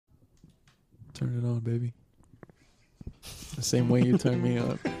turn it on, baby. The same way you turn me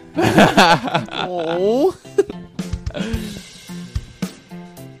on. Oh.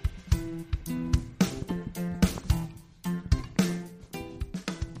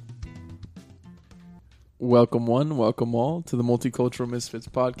 Welcome one, welcome all to the Multicultural Misfits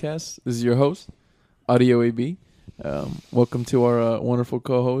podcast. This is your host, Audio AB. Welcome to our wonderful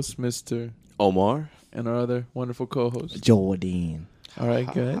co-host, Mr. Omar. And our other wonderful co-host, Jordan. All right,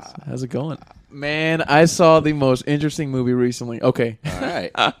 guys. How's it going? Man, I saw the most interesting movie recently. Okay. All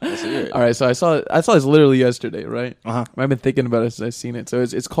right. Let's hear it. All right, so I saw this literally yesterday, right? Uh-huh. I've been thinking about it since I've seen it. So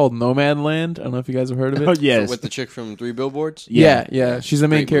it's called Nomadland. I don't know if you guys have heard of it. Oh, yes. With the chick from Three Billboards? Yeah. She's the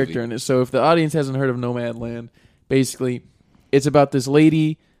main Great character movie. in it. So if the audience hasn't heard of Nomadland, basically, it's about this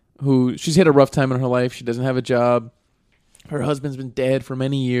lady who she's had a rough time in her life. She doesn't have a job. Her husband's been dead for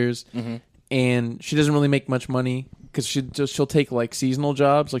many years, and she doesn't really make much money because she'll take like seasonal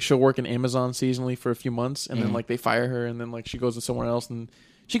jobs. Like she'll work in Amazon seasonally for a few months, and then like they fire her, and then like she goes to somewhere else, and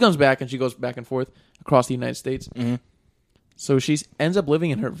she comes back, and she goes back and forth across the United States. So she ends up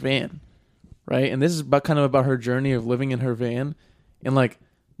living in her van, right? And this is about her journey of living in her van, and like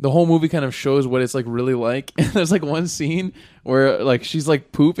the whole movie kind of shows what it's like really like. And there's like one scene where like she's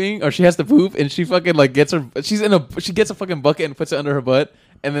like pooping, or she has to poop, and she fucking like she gets a fucking bucket and puts it under her butt,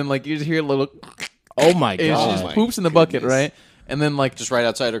 and then like you just hear a little Oh, my and she God. just poops in the bucket, goodness. right? And then like Just right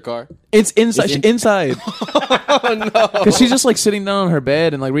outside her car? it's inside. Inside. Oh no! Because she's just like sitting down on her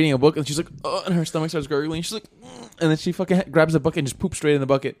bed and like reading a book, and she's like, oh, and her stomach starts gurgling. She's like, and then she fucking grabs the bucket and just poops straight in the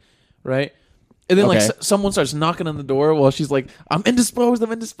bucket, right? And then like Okay. someone starts knocking on the door while she's like, I'm indisposed,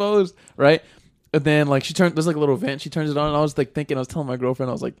 right? And then like there's like a little vent. She turns it on, and I was like thinking, I was telling my girlfriend,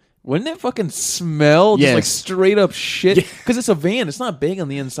 I was like, wouldn't it fucking smell just Yes. like straight up shit? Because it's a van. It's not big on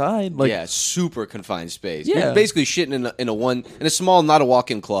the inside. Like Yeah, super confined space. Yeah. You're basically shitting in a small, not a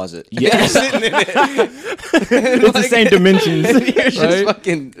walk-in closet. Yes. You're sitting in it. It's the same dimensions. You're just Right?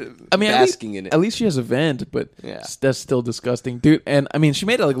 fucking I mean, basking in it. At least she has a vent, but Yeah. that's still disgusting, dude. And I mean, she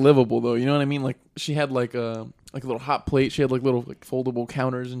made it like livable though. You know what I mean? Like she had like a little hot plate. She had like little like foldable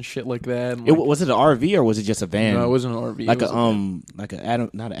counters and shit like that. And, like, Was it an RV or was it just a van? no, it wasn't an RV. Like it was like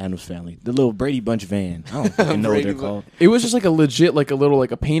not an Addams Family, the little Brady Bunch van. I don't fucking know what they're Brady called. It was just like a legit like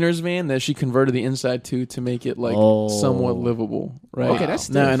a painter's van that she converted the inside to make it like somewhat livable, right? Okay, that's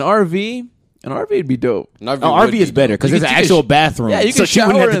now stiff. an RV would be dope. An RV, Oh, would RV be is better because You there's an can- actual bathroom. Yeah, you so can she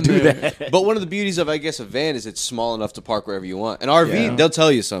wouldn't shower have to in do there. that. But one of the beauties of, I guess, a van is it's small enough to park wherever you want. An RV, Yeah. they'll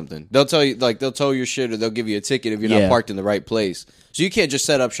tell you something. They'll tell you your shit, or they'll give you a ticket if you're not Yeah. parked in the right place. So you can't just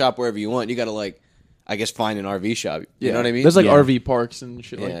set up shop wherever you want. You got to like, I guess, find an RV shop. You know what I mean? There's like Yeah. RV parks and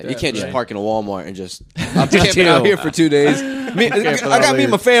shit yeah, like that. you can't just right? park in a Walmart and just. I'm camping out chill. here for 2 days. I got me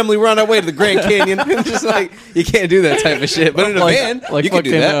and my family. We're on our way to the Grand Canyon. Just like you can't do that type of shit. But in a van, like you can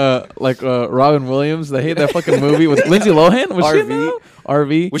fucking do that. Robin Williams. They hate that fucking movie with Lindsay Lohan. Was she in RV? that?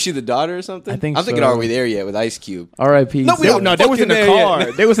 RV. Was she the daughter or something? I think I'm thinking, so. are we there yet with Ice Cube? R.I.P. No, we don't. No, they was in the Fucking there car.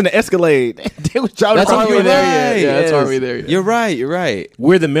 yet. They was in the Escalade. They was driving That's across why the we're there road. yet. Yeah, that's why we're there yet. You're right. You're right.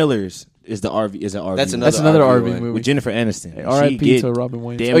 We're the Millers. Is the RV? Is an RV? That's movie. That's another RV RV one. movie. with Jennifer Aniston. Hey, She R.I.P. get to Robin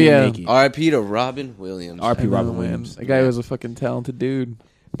Williams. damn Oh, near yeah. naked. R.I.P. to Robin Williams. R.I.P. I know, Robin man. Williams. That guy was a fucking talented dude.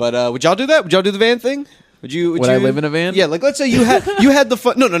 But would y'all do that? Would y'all do the van thing? Would you? Would I live in a van? Yeah, like let's say you had the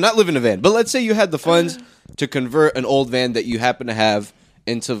fun. No, not live in a van. But let's say you had the funds to convert an old van that you happen to have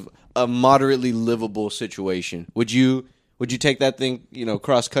into a moderately livable situation. Would you take that thing?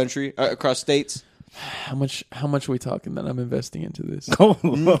 Cross country, across states. How much are we talking that I'm investing into this?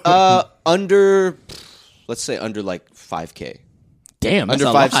 Under, let's say under like 5K. Damn, that's Under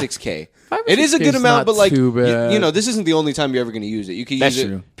a lot. 5-6K. 5 or It is a 6K good is amount, not but like too bad. this isn't the only time you're ever going to use it. You can That's use it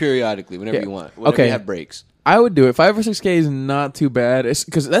true. periodically whenever Yeah. you want. Whenever Okay. you have breaks. I would do it. 5 or 6K is not too bad.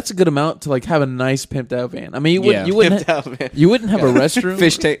 Because that's a good amount to like have a nice pimped out van. I mean, you wouldn't Yeah. you wouldn't Pimped out, man. you wouldn't have a restroom.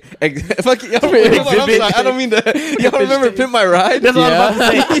 Fish tank. Fuck y'all. Hold on, I'm sorry. I don't mean to. Y'all remember Pimp My Ride? That's what I'm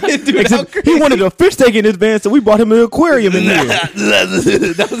about to say. Dude, how Except crazy. he wanted a fish tank in his van, so we bought him an aquarium in there. That's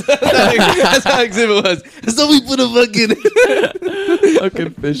how Exhibit was. So we put a fucking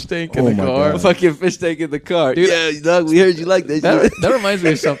fucking fish tank in Oh the my car. God. fucking fish tank in the car. Dude. Yeah, dog. We heard you like that. That, shit. that reminds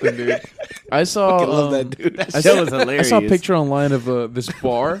me of something, dude. I saw I love that dude. That I shit saw, was I hilarious. saw a picture online of this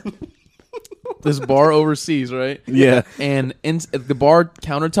bar. This bar overseas, right? Yeah. And the bar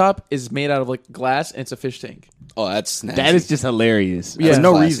countertop is made out of like glass, and it's a fish tank. Oh, that's snazzy. That is just hilarious. Yeah. For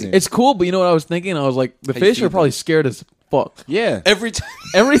no Classy. reason. It's cool, but you know what I was thinking? I was like, the How you fish feed are probably scared as fuck. yeah. every time.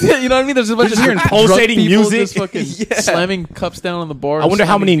 Everything, you know what I mean? There's a bunch just of hearing drunk pulsating people music. just fucking Yeah. slamming cups down on the bar. I wonder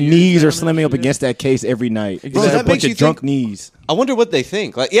how many slamming beers knees down are and slamming up shit. against that case every night. Bro, Bro, that a makes bunch you of drunk think- knees. I wonder what they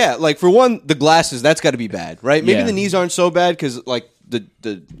think. Like, yeah, like for one, the glasses, that's got to be bad, right? Maybe Yeah. the knees aren't so bad because like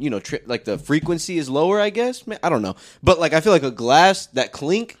the like the frequency is lower, I guess. Man, I don't know, but like I feel like a glass that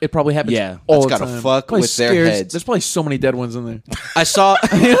clink. It probably happens. Yeah. all That's the gotta time. fuck Probably with their scares- heads. There's probably so many dead ones in there. I saw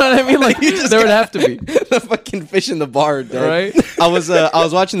You know what I mean? Like there would have to be. the fucking fish in the bar, dude. Right? I was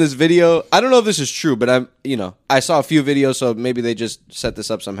watching this video. I don't know if this is true, but I saw a few videos, so maybe they just set this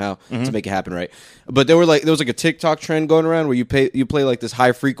up somehow to make it happen, right? But there was like a TikTok trend going around where you play like this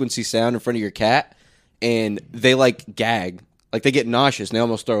high frequency sound in front of your cat, and they like gag, like they get nauseous and they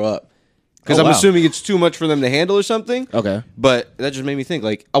almost throw up. Because Oh, I'm wow. assuming it's too much for them to handle or something. Okay. But that just made me think,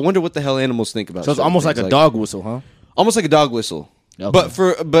 like, I wonder what the hell animals think about. So it's certain almost things. like a dog whistle, huh? almost like a dog whistle. Okay. But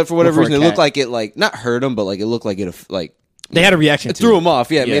for whatever for a reason, it looked cat. like it like not hurt them, but like it looked like it like They had a reaction it to threw it. them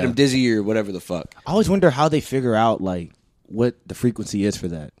off. Yeah, it Yeah. made them dizzy or whatever the fuck. I always wonder how they figure out like what the frequency is for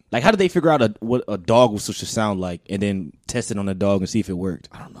that. Like, how do they figure out what a dog whistle should sound like, and then test it on the dog and see if it worked?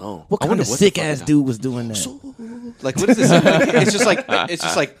 I don't know. What I kind wonder of what the sick fuck ass it- dude was doing that? Like what is this? It's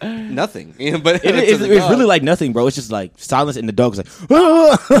just like nothing. You know, but It's really like nothing, bro. It's just like silence, and the dog's like,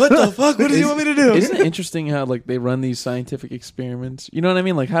 "Ah!" what the fuck? What do you want me to do? Isn't it interesting how like they run these scientific experiments? You know what I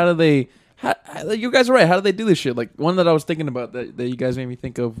mean? Like how do they? How, you guys are right. How do they do this shit? Like one that I was thinking about that you guys made me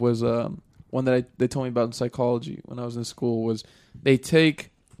think of was one that they told me about in psychology when I was in school. Was they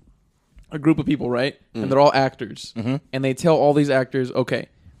take a group of people, right, and they're all actors, and they tell all these actors, okay,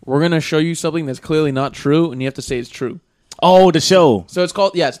 we're gonna show you something that's clearly not true, and you have to say it's true. "Oh, the show." So it's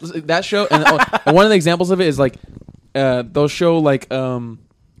called that show, and one of the examples of it is like they'll show like a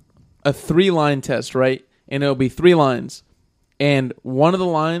 3-line test, right? And it'll be 3 lines, and one of the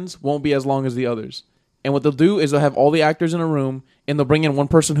lines won't be as long as the others. And what they'll do is they'll have all the actors in a room, and they'll bring in one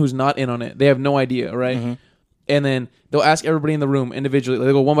person who's not in on it. They have no idea, right? And then they'll ask everybody in the room individually.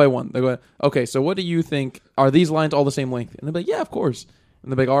 They go one by one. They go, okay, so what do you think? Are these lines all the same length? And they'll be like, yeah, of course.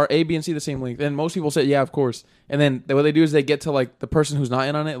 And they'll be like, are A, B, and C the same length? And most people say, yeah, of course. And then what they do is they get to like the person who's not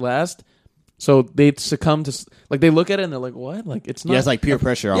in on it last. So they succumb to like they look at it and they're like, what? Like it's not. Yeah, it's like peer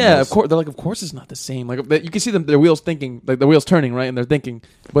pressure. Yeah, almost. of course. They're like, of course it's not the same. Like you can see their wheels thinking, like the wheels turning, right? And they're thinking,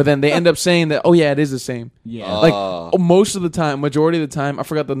 but then they end up saying that, oh yeah, it is the same. Yeah. Like most of the time, majority of the time, I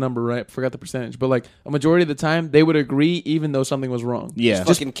forgot the number, right? I forgot the percentage, but like a majority of the time, they would agree even though something was wrong. Yeah.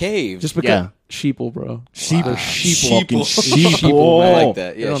 Just fucking cave. Just because Yeah. sheeple, bro. Sheep. They're sheeple. Fucking Sheeple. sheeple. I like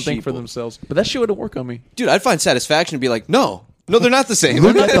that. They Yeah, don't think for sheeple. themselves. But that shit wouldn't work on me. Dude, I'd find satisfaction to be like, no, they're not the same.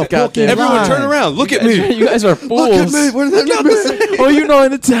 Look They're at not- the fucking Everyone line. turn around. Look at me. You guys are fools. Look at me. We're not the same. Oh, you know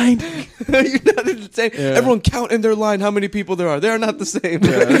entertained. You're not the same. Everyone count in their line how many people there are. They're not the same.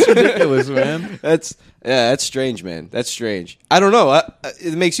 That's ridiculous, man. That's strange, man. That's strange. I don't know.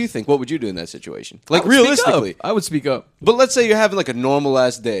 It makes you think. What would you do in that situation? Like I would speak realistically. up. I would speak up. But let's say you're having like a normal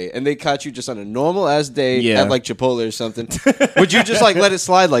ass day, and they caught you just on a normal ass day Yeah. at like Chipotle or something. Would you just like let it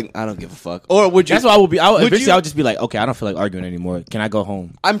slide? Like I don't give a fuck, or would you? That's what I would be. Eventually, you- I would just be like, okay, I don't feel like arguing anymore. Can I go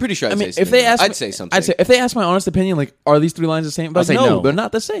home? I'm pretty sure. I'd I mean, say if they something. ask, I'd say something. I'd say if they ask my honest opinion, like, are these 3 lines the same? But I'll say no, no. they're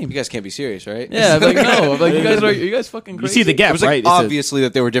not the same. you guys can't be serious, right? Yeah, like no, like you guys fucking You crazy. see the gap, It was like right? It's a- obviously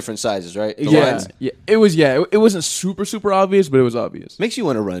that they were different sizes, right? The Yeah, lines. yeah, it was. Yeah, it wasn't super obvious, but it was obvious. Makes you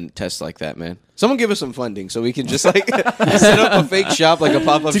want to run tests like that, man. Someone give us some funding so we can just like set up a fake shop, like a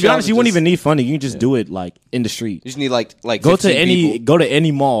pop up. to be honest, you wouldn't even need funding. You can just do it like in the street. You just need like Go to 15 people go to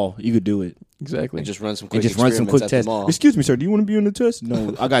any mall. You could do it. Exactly. and just run some And quick just run some quick experiments at the tests. mall. Excuse me, sir. Do you want to be on the test?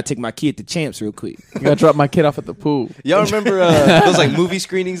 No, I gotta take my kid to Champs real quick. I gotta drop my kid off at the pool. Y'all remember those like movie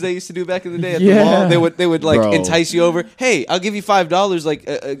screenings they used to do back in the day at the Yeah. mall? They would like Bro. entice you over. Hey, I'll give you $5 like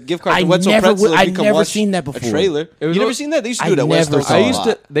a gift card I to Wetzel never Pretzel. would- if I you come never watch seen that A before. trailer. It was You never al- seen that? They used to I do it at never West saw I it. used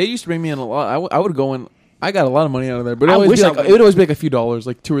to. They used to bring me in a lot. I would go in. I got a lot of money out of there, but I it would wish always be I like, it would always be like a few dollars,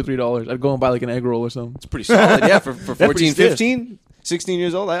 like $2 or $3. I'd go and buy like an egg roll or something. It's pretty solid, yeah. For pretty 14, stiff. 15, 16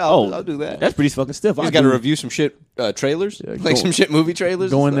 years old, I'll do that. That's pretty fucking stiff. You I just got to do- review some shit trailers, Yeah, like go- some shit movie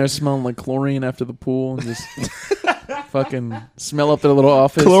trailers. Go and in there stuff. smelling like chlorine after the pool and just fucking smell up their little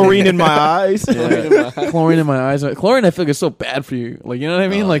office. chlorine in my eyes. Chlorine in my eyes. Chlorine, I feel like is so bad for you. Like you know what I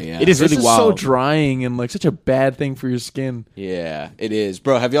mean? Oh, like yeah. It is it's really just so wild. drying and like such a bad thing for your skin. Yeah, it is,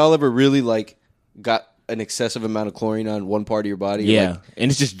 bro. Have y'all ever really like got an excessive amount of chlorine on one part of your body? Yeah, Like,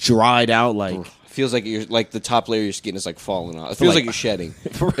 and it's just dried out. Like feels like you're like the top layer of your skin is like falling off. It feels like, like- you're shedding.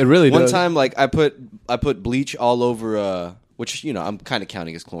 It really One does. time, like I put bleach all over, which I'm kind of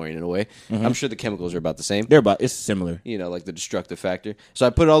counting as chlorine in a way. I'm sure the chemicals are about the same. they're about. It's similar. Like the destructive factor. So I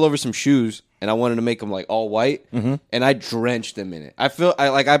put it all over some shoes, and I wanted to make them like all white, and I drenched them in it.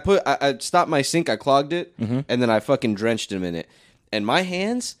 I stopped my sink, I clogged it, and then I fucking drenched them in it. And my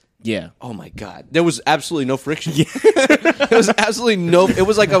hands, Yeah. Oh my god, there was absolutely no friction. There was absolutely no. It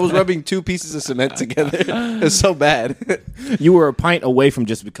was like I was rubbing two pieces of cement together. It was so bad. You were a pint away from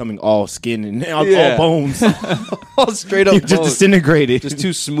just becoming all skin and all Yeah. bones. All straight up, You just bones. disintegrated. Just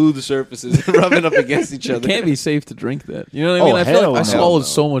two smooth surfaces rubbing up against each other. It can't be safe to drink that. You know what I mean? Oh, I feel hell like I no. swallowed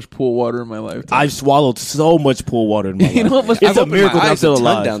so much pool water in my lifetime. I've swallowed so much pool water in my life. You know what must- It's I've a opened miracle my that I'm eyes still a ton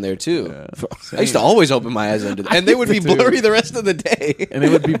alive. down there too. I used to always open my eyes under, and they would be Too. blurry the rest of the day. and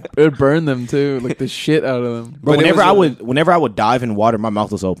it would burn them too, like the shit out of them. Bro, But it whenever I would dive in water, my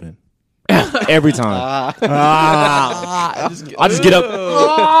mouth was open. Every time. I just get up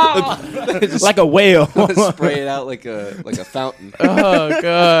like a whale. Spray it out like a fountain. Oh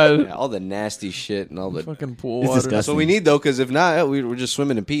god, Yeah, all the nasty shit and all the. fucking pool It's water. disgusting. That's what we need though, because if not, we're just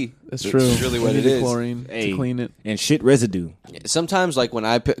swimming in pee. That's true. That's really what We it need is. Chlorine Hey. to clean it. And shit residue. Sometimes, like when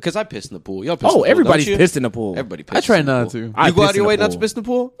because I piss in the pool. Y'all piss in the Oh, pool, everybody's don't you? pissed in the pool. Everybody. I Pisses try in the not pool. to. You I go out piss of your in way the not to pool. piss in the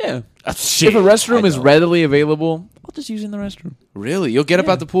pool? Yeah. Shit. If a restroom I is don't. readily available, I'll just use it in the restroom. Really? You'll get up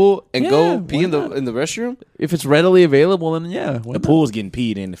out the pool and Yeah, go pee why in the not? restroom? If it's readily available, then yeah. why The not? pool's getting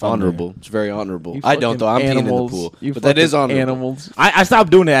peed in. If I'm there. Honorable. It's very honorable. You I don't though. I'm fucking peeing in the animals. pool, You but that is fucking honorable. animals. I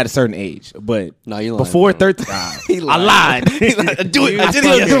stopped doing it at a certain age, but No, you lying, before bro. 13, He I lied. He lied. I do it. I did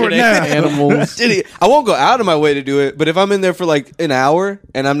fucking it yesterday. animals. Did it. I won't go out of my way to do it, but if I'm in there for like an hour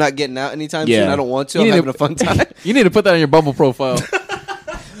and I'm not getting out anytime soon, Yeah. I don't want to. You I'm need having to- a fun time. You need to put that on your Bumble profile.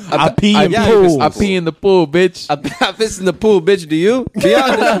 I pee in yeah, pools. I pee in the pool, bitch. I piss in the pool, bitch. Do you? Be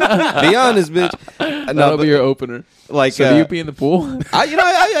honest. Be honest, bitch. That'll be your opener. like, So do you pee in the pool? I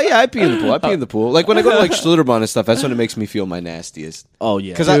pee in the pool. I pee in the pool. Like when I go to like Schlitterbahn and stuff, that's when it makes me feel my nastiest. Oh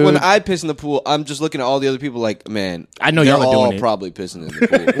yeah. Because when I piss in the pool, I'm just looking at all the other people like, man, I know they're y'all are all doing it. probably pissing in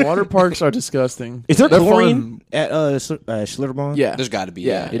the pool. Water parks are disgusting. Is there They're chlorine fun. at Schlitterbahn? Yeah. There's got to be.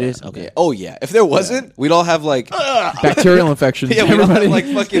 Yeah, Yeah, it is? Okay. Yeah. Oh yeah. If there wasn't, we'd all have like Bacterial infections. Yeah, we don't have, like,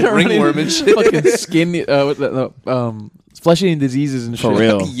 fucking ringworm and shit. Fucking skin, flesh-eating diseases and For shit.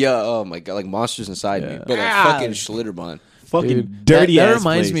 real. yeah. Oh my god, like monsters inside me. Yeah. But like fucking Schlitterbahn. Fucking Dude, dirty that ass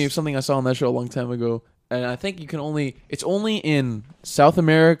reminds place. me of something I saw on that show a long time ago. And I think it's only in South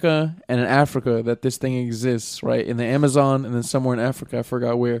America and in Africa that this thing exists, right? In the Amazon and then somewhere in Africa, I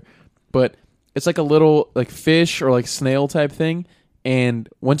forgot where. But it's like a little like fish or like snail type thing. And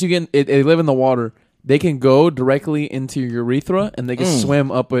once you get it, they live in the water. They can go directly into your urethra and they can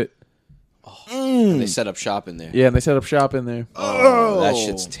swim up it. And they set up shop in there. Yeah, and they set up shop in there. Oh, that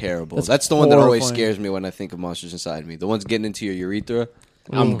shit's terrible. That's the one that always horrifying. scares me when I think of monsters inside me. The ones getting into your urethra.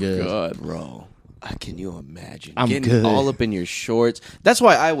 I'm Oh, good. God. Bro, can you imagine I'm getting good. all up in your shorts? That's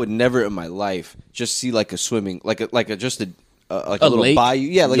why I would never in my life just see like a swimming, like a little lake? bayou.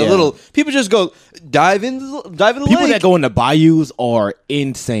 Yeah, like Yeah. a little. People just go dive in the People lake. that go into bayous are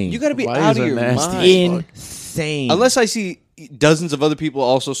insane. You got to be Bayous out of are your nasty. mind. insane. Unless I see dozens of other people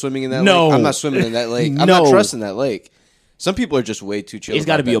also swimming in that No. lake, I'm not swimming in that lake. I'm No. not trusting that lake. Some people are just way too chill. It's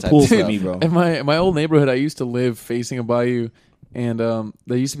got to about be a that type pool of for stuff. me, bro. In my old neighborhood, I used to live facing a bayou, and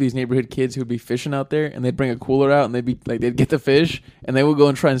there used to be these neighborhood kids who would be fishing out there, and they'd bring a cooler out, and they'd get the fish, and they would go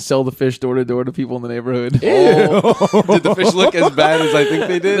and try and sell the fish door to door to people in the neighborhood. Oh, did the fish look as bad as I think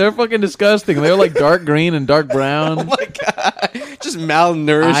they did? They're fucking disgusting. They're like dark green and dark brown. Oh my god, just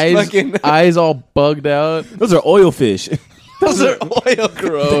malnourished. eyes, Fucking. eyes all bugged out. Those are oil fish. Those are oil.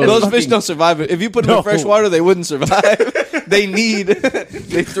 Gross. Those fish don't survive. If you put them in No. fresh water, they wouldn't survive. They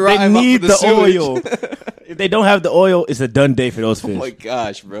thrive. They off need of the sewage. oil. If they don't have the oil, it's a done day for those Oh fish. my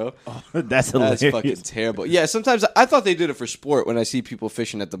gosh, bro, That's hilarious. that's fucking terrible. Yeah, sometimes I thought they did it for sport when I see people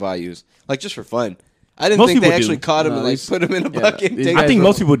fishing at the bayous, like just for fun. I didn't Most think they people actually do. caught him No, and like these- put him in a yeah, bucket. and these take I guys think him.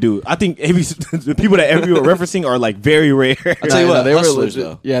 most people do. I think the people that you are referencing are like very rare. I'll tell you what, they were hustlers, legit.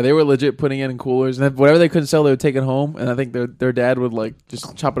 though. Yeah, they were legit putting it in coolers, and then whatever they couldn't sell, they would take it home. And I think their dad would like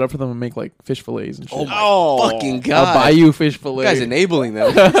just chop it up for them and make like fish fillets and shit. Oh my fucking A god! bayou fish You fillet. guys enabling them.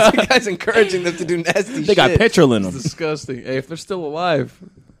 You guys encouraging them to do nasty shit. They got petrol in them. It's disgusting. Hey, if they're still alive,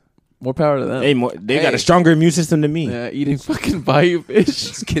 more power to them. They got Hey. a stronger immune system than me. Yeah, eating fucking bayou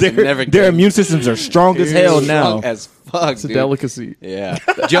fish. Kids are never Their getting immune systems are strong as hell now. drunk as fuck. It's a dude. delicacy. Yeah.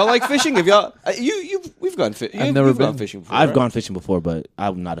 Do y'all like fishing? Have y'all? We've gone fishing. I've never You've gone been. fishing before. I've right? gone fishing before, but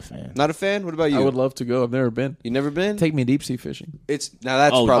I'm not a fan. Not a fan. What about you? I would love to go. I've never been. You never been? Take me deep sea fishing. It's now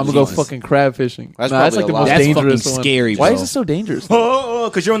that's Oh, I'm probably gonna go Jesus. fucking crab fishing. That's That's probably like the a lot. most That's dangerous fucking one. scary, Why bro. is it so dangerous? Oh,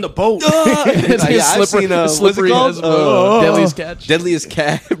 because you're on the boat. It's Yeah, I've slippery, seen, what's it slippery called? as Oh. Deadliest catch. Deadliest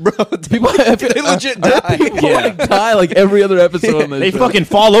cat, bro. People, They legit die. People like die like every other episode on this They show. fucking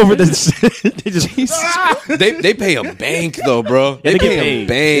fall over the. They just. they pay a bank though, bro. Yeah, they they get pay a paid.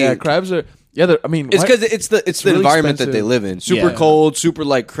 bank. Yeah, crabs are. Yeah, I mean, It's why- because it's the really environment that expensive. they live in. Super Yeah. cold, super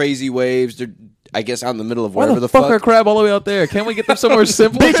like crazy waves. They're I guess, out in the middle of Why wherever the fuck are fuck. crab all the way out there? Can't we get them somewhere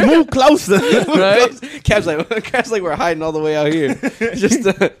simpler? Bitch, move closer. Right? Crab's like we're hiding all the way out here, just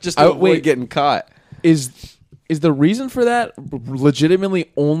to avoid wait. getting caught. Is the reason for that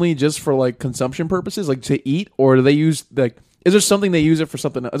legitimately only just for like consumption purposes, like to eat, or do they use like? Is there something they use it for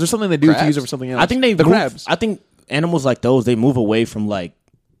something else? Is there something they do to Crabs? use it for something else? I think they the move, crabs. I think animals like those, they move away from like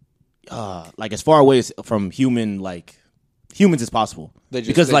as far away as, from humans as possible. They just-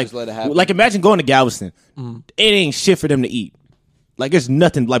 because they like just let it happen. like imagine going to Galveston, it ain't shit for them to eat. Like there's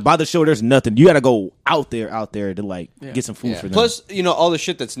nothing. Like by the shore, there's nothing. You got to go out there to like get some food Yeah. for them. Plus, all the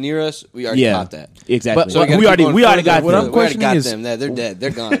shit that's near us, we already caught that. exactly. But- So we already got What them. I'm we already questioning got is- them. They're dead. They're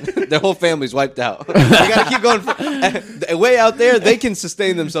gone. Their whole family's wiped out. We got to keep going. Way out there, they can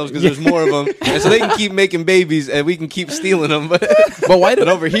sustain themselves because there's more of them, and so they can keep making babies, and we can keep stealing them. But why do- But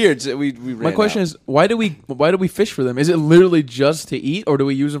over here, we ran My question out. is, why do we fish for them? Is it literally just to eat, or do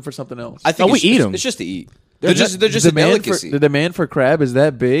we use them for something else? I think we it's, eat it's- 'em. It's just to eat. They're just a demand delicacy. the demand for crab is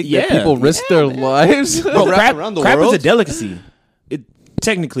that big Yeah. that people risk their lives. Bro, Wrap around the crab world? is a delicacy.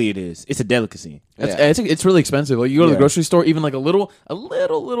 Technically, it is. It's a delicacy. It's really expensive. Like you go to the Yeah. grocery store, even like a little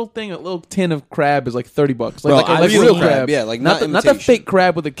thing, a little tin of crab is like $30. Like, Bro, like, I like really real eat crab. Yeah, like not not the imitation. fake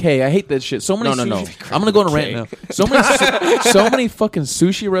crab with a K. I hate that shit. So many. No. I'm gonna go on a rant now. So many fucking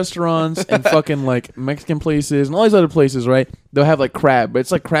sushi restaurants and fucking like Mexican places and all these other places, right? They'll have like crab, but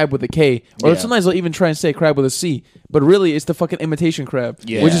it's like crab with a K, or Yeah. sometimes they'll even try and say crab with a C, but really it's the fucking imitation crab,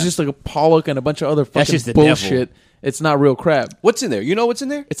 Yeah. which is just like a pollock and a bunch of other fucking just the bullshit. devil. It's not real crab. What's in there? You know what's in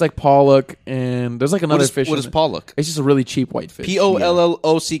there? It's like pollock, and there's like another fish. What in is it. pollock? It's just a really cheap white fish. Pollock?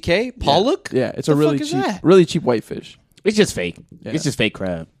 Pollock? Yeah, it's The a really fuck is cheap, that? really cheap white fish. It's just fake. Yeah. It's just fake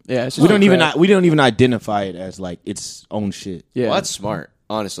crab. Yeah, it's just We don't even crab. we don't even identify it as like its own shit. Yeah, Well, that's smart,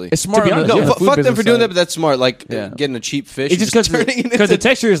 honestly. it's smart. to be on honest, the- yeah, on the Fuck food them for business doing side. that, but that's smart. Like Yeah. getting a cheap fish. It's just turning it because the into-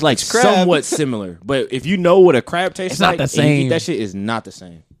 texture is like crab. somewhat similar. But if you know what a crab tastes It's not like, the and you same. eat that shit is not the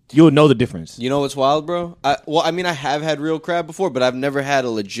same. You'll know the difference. You know what's wild, bro? I mean, I have had real crab before, but I've never had a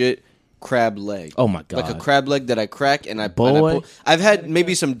legit crab leg. Oh my God. Like a crab leg that I crack and I Boy. pull. I've had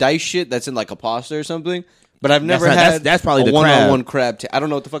maybe some dice shit that's in like a pasta or something, but I've never not- had that's probably a the one-on-one crab. I don't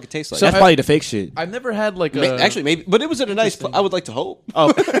know what the fuck it tastes like. So That's probably the fake shit. I've never had like a. Actually, maybe, but it was at a nice. I would like to hope.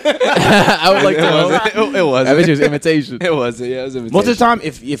 I would like to know. It was. I bet you it's imitation. It was. Yeah, it was. Most of the time,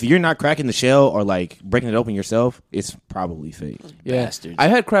 if you're not cracking the shell or like breaking it open yourself, it's probably fake. Yeah, Bastards. I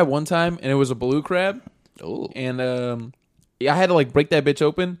had crab one time, and it was a blue crab, Oh, and I had to like break that bitch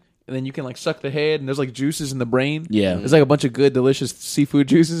open. And then you can like suck the head, and there's like juices in the brain. Yeah. there's like a bunch of good, delicious seafood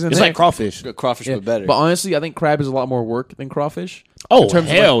juices in It's there. like crawfish. crawfish, Yeah. but better. But honestly, I think crab is a lot more work than crawfish. Oh, in terms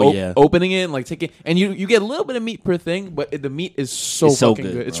hell of like, yeah. Opening it and like taking, and you get a little bit of meat per thing, but the meat is so It's so fucking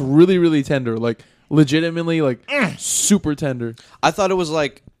good, good. It's bro. really really tender, like legitimately like super tender. I thought it was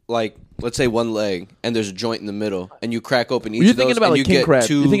like let's say one leg, and there's a joint in the middle, and you crack open each You're of those, thinking about and like you king get crab.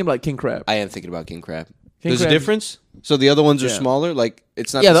 two. You're thinking about like king crab. I am thinking about king crab. King There's a crab- difference. So the other ones are Yeah. smaller. Like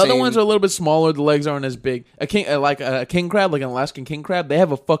it's not. Yeah, the the other same- ones are a little bit smaller. The legs aren't as big. A king, like a king crab, like an Alaskan king crab, they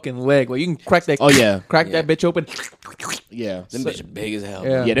have a fucking leg. Like you can crack that. Oh, yeah. crack Yeah. that bitch open. Yeah. Them bitches are big as hell.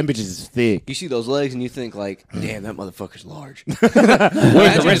 Yeah. Yeah, them bitches is thick. You see those legs and you think like, damn, that motherfucker's large. Where's the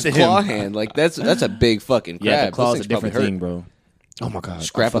Imagine rest his of claw him? hand. Like that's a big fucking crab. Yeah, the Those claw's a things probably different hurt. thing, bro. Oh my God.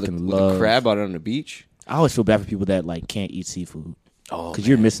 Scrap I with, fucking with love a crab out on the beach. I always feel bad for people that like can't eat seafood. Oh, Because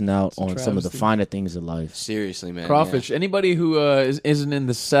you're missing out a on some of the travesty. finer things in life. seriously, man. Crawfish. Anybody who isn't in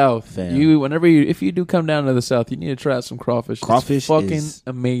the South, Fam. if you do come down to the South, you need to try out some crawfish. Crawfish it's fucking is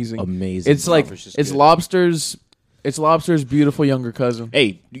amazing. Amazing. It's like Crawfish is it's good. lobster's. It's lobster's beautiful younger cousin.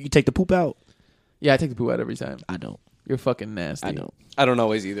 Hey, you take the poop out? Yeah, I take the poo out every time. I don't. You're fucking nasty. I don't. I don't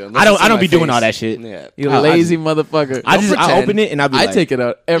always either. I don't be doing all that shit. Yeah. You I- lazy motherfucker. I pretend. open it and I be I like, take it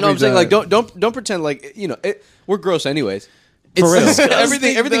out every No, I'm saying time. like don't pretend like we're gross anyways. It's real.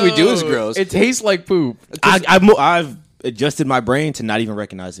 disgusting, Everything we do is though. gross. It tastes like poop. I've adjusted my brain to not even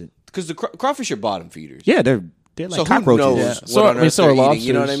recognize it. Because the crawfish are bottom feeders. Yeah, they're like So who cockroaches. knows Yeah. what So- on I mean, earth so are they're eating?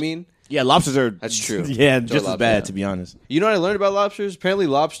 You know what I lobsters. mean? Yeah, lobsters are. That's true. Yeah, So just as lobster, bad yeah. to be honest. You know what I learned about lobsters? Apparently,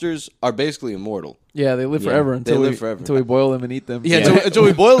 lobsters are basically immortal. Yeah, they live Yeah, forever they until live we forever. until we boil them and eat them. Yeah, Yeah. Until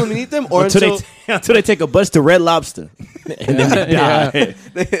we boil them and eat them, or until until they take a bus to Red Lobster, and then they die.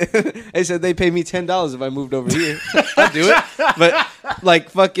 they said they pay me $10 if I moved over here. I'll do it. But like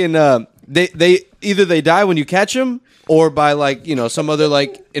fucking, they either they die when you catch them, or by like some other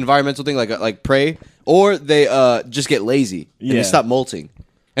like environmental thing like prey, or they just get lazy and Yeah. they stop molting,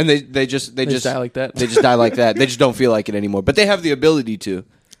 and they just die like that. They just die like that. They just don't feel like it anymore. But they have the ability to.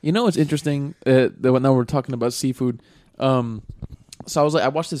 You know what's interesting? Now we're talking about seafood. So I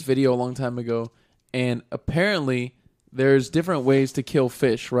watched this video a long time ago, and apparently there's different ways to kill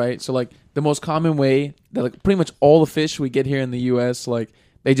fish, right? So like the most common way that like pretty much all the fish we get here in the U.S. like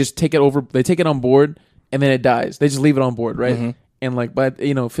they just take it on board and then it dies. They just leave it on board, right? And like, but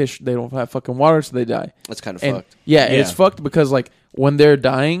fish they don't have fucking water, so they die. That's kind of And fucked. yeah, it's fucked because like when they're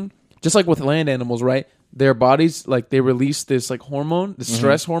dying, just like with land animals, right? Their bodies like they release this like hormone, the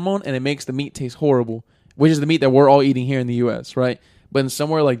stress hormone, and it makes the meat taste horrible, which is the meat that we're all eating here in the U.S., right? But in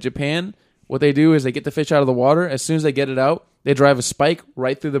somewhere like Japan, what they do is they get the fish out of the water. As soon as they get it out, they drive a spike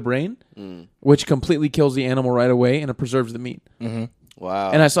right through the brain, which completely kills the animal right away, and it preserves the meat.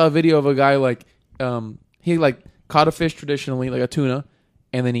 Wow. And I saw a video of a guy like he like caught a fish traditionally, like a tuna,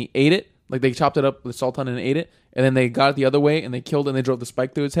 and then he ate it. Like they chopped it up with salt on it and ate it, and then they got it the other way and they killed it and they drove the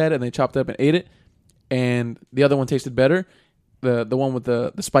spike through its head and they chopped it up and ate it, and the other one tasted better, the one with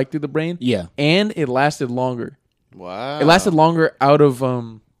the spike through the brain. Yeah. And it lasted longer. Wow. It lasted longer out of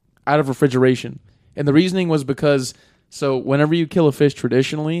refrigeration, and the reasoning was because so whenever you kill a fish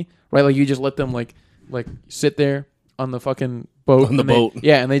traditionally, right, like you just let them like sit there on the fucking boat On the boat.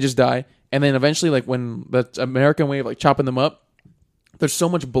 and they just die, and then eventually like when the American way of like chopping them up, there's so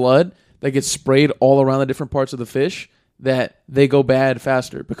much blood that gets sprayed all around the different parts of the fish that they go bad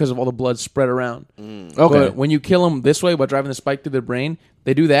faster because of all the blood spread around. Okay. But when you kill them this way by driving the spike through their brain,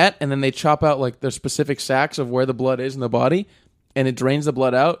 they do that, and then they chop out like their specific sacs of where the blood is in the body, and it drains the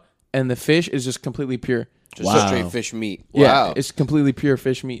blood out, and the fish is just completely pure. Just Wow. straight fish meat. Yeah, Wow. it's completely pure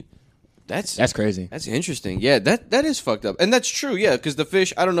fish meat. That's crazy. That's interesting. Yeah, that is fucked up. And that's true, yeah, because the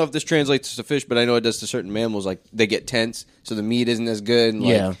fish, I don't know if this translates to fish, but I know it does to certain mammals. Like, they get tense, so the meat isn't as good. And,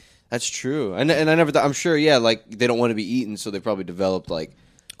 like, Yeah. that's true. And I never thought, I'm sure, yeah, like, they don't want to be eaten, so they probably developed, like,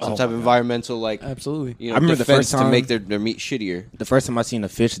 some type of environmental, like, Absolutely. you know, I remember the defense first time- to make their meat shittier. The first time I seen a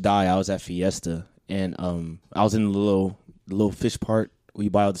fish die, I was at Fiesta, and I was in the little fish part where you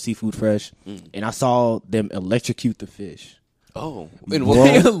buy all the seafood fresh, and I saw them electrocute the fish. Oh. And Bro.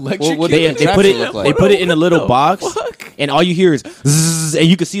 what Electrocute did the They look like? they put it in a little box, fuck? and all you hear is zzz, and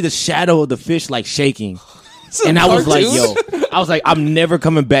you can see the shadow of the fish like shaking. And I was like, I'm never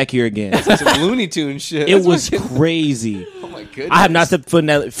coming back here again. Some Looney Tune shit. It That's was fucking- crazy. oh my goodness. I have not stepped foot in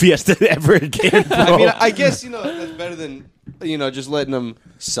that Fiesta ever again, bro. I mean, I guess, that's better than, just letting them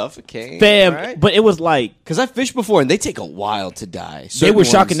suffocate. Fam, right? but it was like Because I fished before, and they take a while to die. they were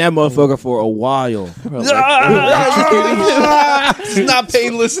shocking that motherfucker for a while. It's not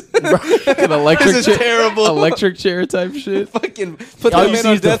painless. An electric This is terrible. electric chair type shit. Fucking put All that you man see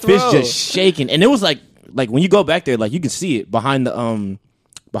on is the death fish row. just shaking, and it was like when you go back there, like you can see it behind the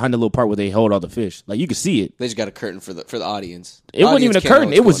little part where they hold all the fish. Like you can see it. They just got a curtain for the audience. It wasn't even a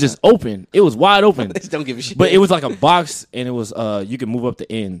curtain. It was just open. It was wide open. They just don't give a shit. But it was like a box, and it was you could move up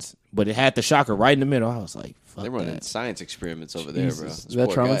the ends, but it had the shocker right in the middle. I was like, "Fuck They're running that." science experiments over there, bro. Does that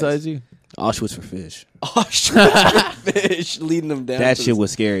traumatize you? Auschwitz for fish. Oh, shit. Fish leading them down. That to shit the-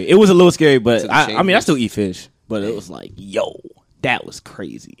 was scary. It was a little scary, To but the I mean, I chambers. still eat fish. But it was like, yo, that was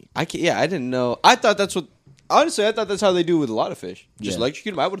crazy. I didn't know. I thought that's what. Honestly, I thought that's how they do with a lot of fish. Just Yeah.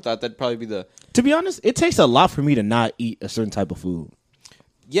 electrocute them. I would have thought that'd probably be the. To be honest, it takes a lot for me to not eat a certain type of food.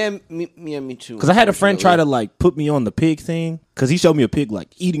 Yeah, me too. Because I had a friend try to unfortunately. like put me on the pig thing. Because he showed me a pig like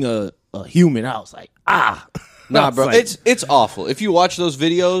eating a human. I was like, ah. Nah, I was bro, like, it's awful. If you watch those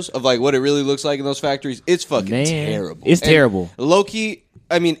videos of like what it really looks like in those factories, it's fucking Man, terrible. it's terrible. Low-key,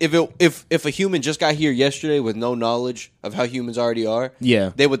 I mean, if a human just got here yesterday with no knowledge of how humans already are,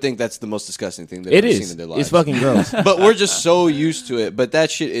 Yeah. they would think that's the most disgusting thing they've it ever seen is. in their lives. It's fucking gross. But we're just so used to it. But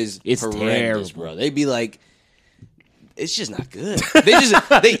that shit is It's horrendous, terrible. bro. They'd be like, it's just not good.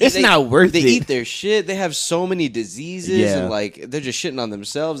 It's not worth They it. eat their shit. They have so many diseases, Yeah. and like they're just shitting on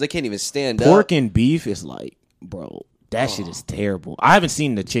themselves. They can't even stand Pork up. and beef is like, bro, that shit is terrible. I haven't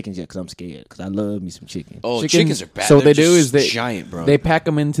seen the chickens yet because I'm scared. Because I love me some chicken. Oh, Chicken- chickens are bad. So what They're they do just is they giant, bro. They pack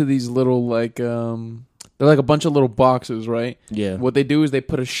them into these little like they're like a bunch of little boxes, right? Yeah. What they do is they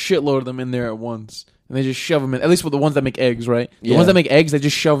put a shitload of them in there at once, and they just shove them in. At least with the ones that make eggs, right? The Yeah. ones that make eggs, they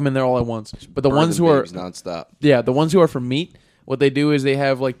just shove them in there all at once. But the Burn ones them who are babies nonstop. the ones who are for meat, what they do is they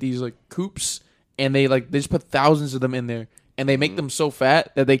have like these like coops, and they just put thousands of them in there, and they make them so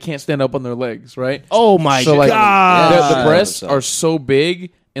fat that they can't stand up on their legs, right? Oh my So like god! the breasts are so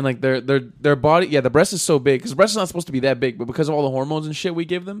big, and like their body, the breast is so big because the breast is not supposed to be that big, but because of all the hormones and shit we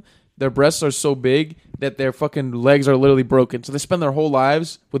give them, their breasts are so big that their fucking legs are literally broken. So they spend their whole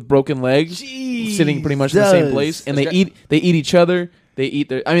lives with broken legs, sitting pretty much in the same Jesus. place, and they eat each other. They eat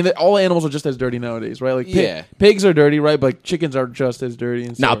their. I mean, all animals are just as dirty nowadays, right? Like Yeah. pigs are dirty, right? But like chickens are just as dirty.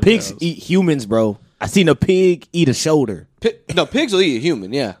 And so Now are pigs cows. eat humans, bro. I seen a pig eat a shoulder. No, pigs will eat a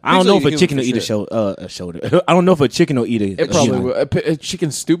human. Yeah, I don't Pigs know will if a chicken will human eat for a shoulder. I don't know if a chicken will eat a It probably human. will. A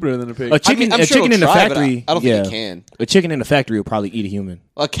chicken's stupider than a pig. A chicken, I'm a sure chicken it'll in the try, but factory. I don't think it can. A chicken in the factory will probably eat a human.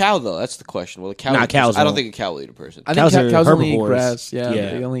 A cow, though, that's the question. Well, a cow. Nah, eat a person. cows I don't won't. think a cow will eat a person. I think Cows are cows only eat herbivores. grass. Yeah,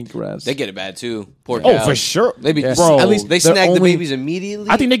 Yeah. they only eat grass. They get it bad too. Poor Oh, cows. for sure. They be, Yeah. Bro, at least they they're snag the only- babies immediately.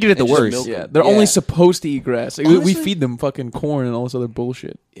 I think they get it the and just worst. milk Yeah, them. they're only Yeah. supposed to eat grass. We Honestly? feed them fucking corn and all this other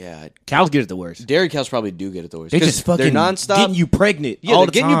bullshit. Yeah, Cows get it the worst. dairy cows probably do get it the worst. They 'Cause just fucking they're nonstop. getting you pregnant. Yeah, all they're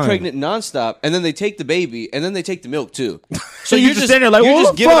the getting time. you pregnant nonstop, and then they take the baby, and then they take the milk too. So You you're just sitting there like, you're what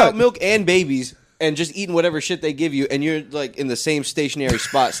just the giving fuck? out milk and babies, and just eating whatever shit they give you, and you're like in the same stationary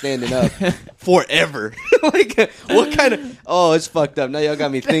spot, standing up forever. Like, what kind of? Oh, it's fucked up. Now y'all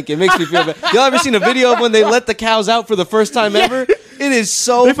got me thinking. It makes me feel bad. Y'all ever seen a video of when they let the cows out for the first time ever? It is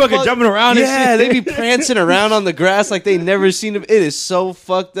so. They fucking jumping around and Yeah, shit. they be prancing around on the grass like they never seen them. It is so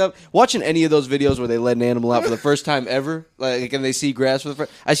fucked up. Watching any of those videos where they let an animal out for the first time ever, like, and they see grass for the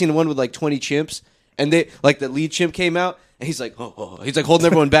first. I seen the one with like 20 chimps, and they like the lead chimp came out. And he's like, he's like holding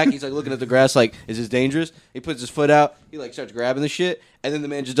everyone back. He's like looking at the grass, like, is this dangerous? He puts his foot out. He like starts grabbing the shit, and then the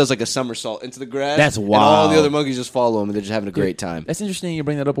man just does like a somersault into the grass. That's And all the wild. other monkeys just follow him, and they're just having a great time. That's interesting you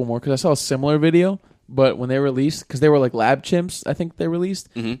bring that up one more because I saw a similar video, but when they released, because they were like lab chimps, I think they released.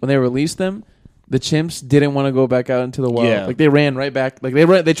 When they released them, the chimps didn't want to go back out into the wild. Yeah. Like they ran right back. Like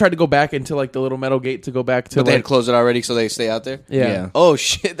they tried to go back into like the little metal gate to go back to But they like had closed it already, so they stay out there. yeah. Oh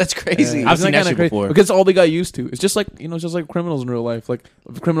shit, that's crazy. I've Isn't seen that kinda shit crazy? before. Because it's all they got used to. It's just like it's just like criminals in real life. Like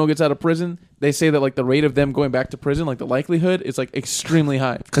if a criminal gets out of prison, they say that like the rate of them going back to prison, like the likelihood, is like extremely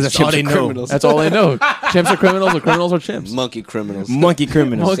high. Because that's Chimps all they are know. criminals. That's all they know. Chimps are criminals, or criminals are chimps. Monkey criminals. Monkey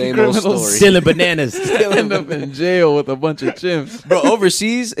criminals. Monkey Same old criminals. story. Stealing bananas. They'll end up in jail with a bunch of chimps. Bro,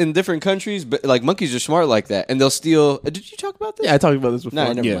 overseas in different countries, but like monkeys are smart like that, and they'll steal. Did you talk about this? Yeah, I talked about this before.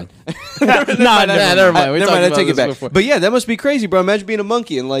 No, never Yeah. mind. Nah, never mind. We Never talked mind. I about take it this back. before. But yeah, that must be crazy, bro. Imagine being a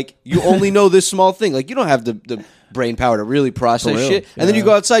monkey and like you only know this small thing. Like you don't have the brain power to really process For real. shit, and then you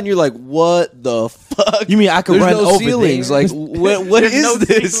go outside and you're like, what the fuck? You mean I could There's run no over ceilings? there? Like what There's is no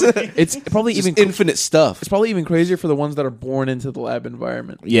this? ceiling. It's probably Just even infinite stuff. It's probably even crazier for the ones that are born into the lab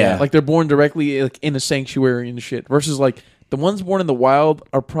environment. Yeah. like they're born directly like in a sanctuary and shit. Versus like the ones born in the wild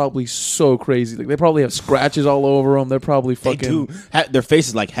are probably so crazy. Like they probably have scratches all over them. They're probably They fucking. do. Their face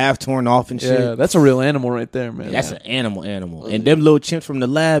is like half torn off and shit. Yeah, that's a real animal right there, man. That's an animal. And them little chimps from the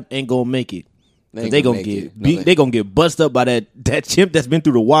lab ain't gonna make it. They ain't They gonna gonna make get it. No, they gonna get bust up by that chimp that's been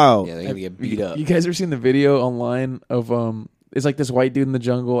through the wild. Yeah, they're gonna get beat up. You guys ever seen the video online of it's like this white dude in the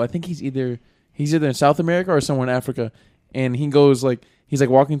jungle. I think he's either in South America or somewhere in Africa, and he goes like he's like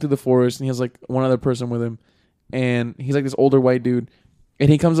walking through the forest and he has like one other person with him, and he's like this older white dude, and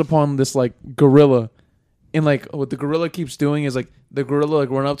he comes upon this like gorilla, and like what the gorilla keeps doing is like the gorilla like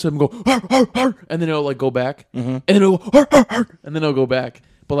run up to him and go "Arr, arr, arr," and then it'll like go back, and then it'll go "Arr, arr, arr," and then it'll go back.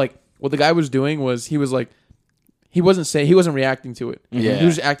 But like what the guy was doing was he was he wasn't reacting to it. Yeah. He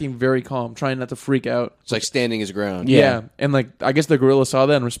was just acting very calm, trying not to freak out. It's like standing his ground. Yeah. And like I guess the gorilla saw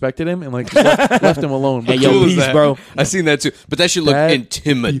that and respected him and like just left him alone. Hey, But yo, Cool as peace, that. bro. I seen that too. But that should look That-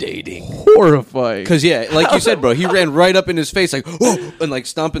 intimidating. horrifying. Cause yeah, like you said, bro, he ran right up in his face, like oh, and like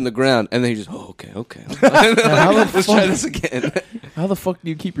stomping the ground, and then he just okay. Let's try this again. How the fuck do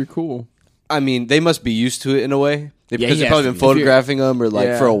you keep your cool? I mean, they must be used to it in a way because he they've has probably to been be. photographing them or like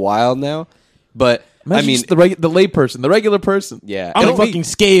Yeah. for a while now. But Imagine I mean, just the lay person, the regular person. yeah, I'm it'll be- fucking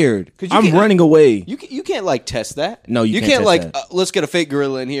scared. 'Cause you I'm can't- running away. You can't like test that. No, you can't can't test like that. let's get a fake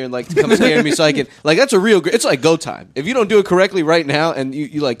gorilla in here and like come scare me so I can like that's a real. It's like go time. If you don't do it correctly right now and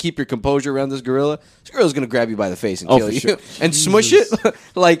you like keep your composure around this gorilla's gonna grab you by the face and kill for you sure. and smush it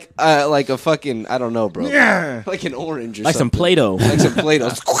like a fucking I don't know, bro. Yeah. Like an orange or Like some something. Play-Doh. Like some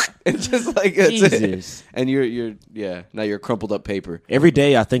Play-Doh. And just like that's it. Jesus. And you're now you're crumpled up paper. Every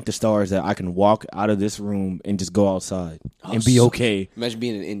day I thank the stars that I can walk out of this room and just go outside and be okay. Imagine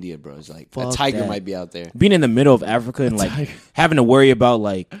being in India, bro. It's like a Fuck tiger that. might be out there. Being in the middle of Africa and like tiger. having to worry about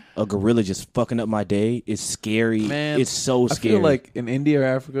like a gorilla just fucking up my day is scary. Man, it's so I scary. feel like in India or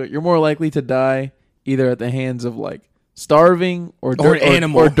Africa, you're more likely to die either at the hands of like starving or Or an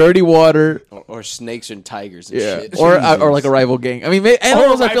animal. or dirty water. Or snakes and tigers and Yeah, shit. or like a rival gang. I mean,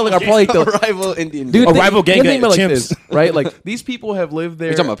 animals I feel like are probably a the rival Indian. dude. A rival gang think of about it like chimps. this, right? Like these people have lived there.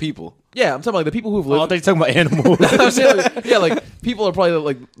 You're talking about people. Yeah, I'm talking like the people who've oh, I lived. thought you were talking about animals. I'm saying, like, yeah, like people are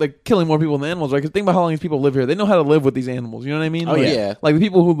probably like killing more people than animals, right? Because think about how long these people live here. They know how to live with these animals. You know what I mean? Oh, Like, yeah. Like the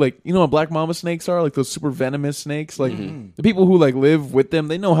people who like what black mama snakes are, like those super venomous snakes. Like the people who like live with them,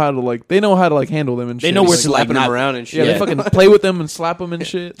 they know how to handle them and They shit. know where Like, to, like, slapping them not- around and yeah, shit. they fucking play with them and slap them and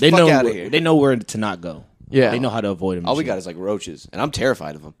shit. They Fuck know outta here. they know where to not go. Yeah. They know how to avoid them. All we got is like roaches, and I'm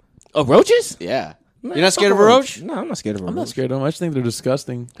terrified of them. Oh, roaches? Yeah, Man, You're not scared fuck of a roach? No, I'm not scared of a roach. I'm not scared of them. I just think they're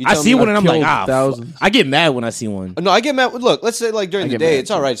disgusting. You I tell see me- one and I'm like, killed thousands. I get mad when I see one. No, I get mad. Look, let's say like during the get day, mad,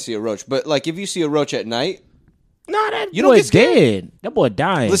 it's all right to see a roach, but like if you see a roach at night, Nah, that You don't boy get scared? dead. That boy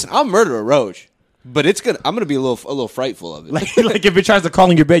dying. listen, I'll murder a roach, but I'm gonna be a little frightful of it. like if it tries to crawl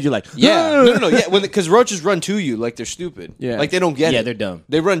in your bed, you're like, yeah, no, yeah, because roaches run to you like they're stupid. Yeah. like they don't get it. Yeah, they're dumb.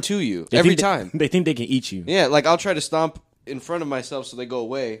 They run to you They every think time. They think they can eat you. Yeah, like I'll try to stomp in front of myself so they go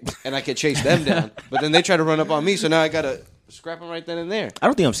away, and I can chase them down. But then they try to run up on me, so now I gotta scrap them right then and there. I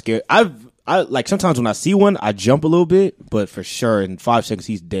don't think I'm scared. I like sometimes when I see one, I jump a little bit, but for sure in 5 seconds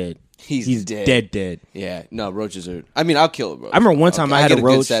he's dead. He's dead. dead. Yeah, no, roaches are. I mean, I'll kill a roach. I remember one time I had get a good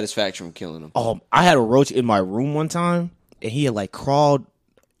roach. satisfaction from killing them. Oh, I had a roach in my room one time, and he had like crawled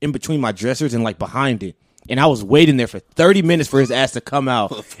in between my dressers and like behind it. And I was waiting there for 30 minutes for his ass to come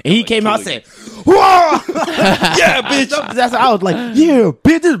out. And he came out and said, "Whoa!" Yeah, bitch. That's I was like, yeah,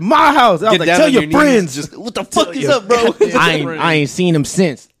 bitch, this is my house. And I was Get like, down tell on your your knees, friends. just what the fuck is Yeah. up, bro? I ain't seen him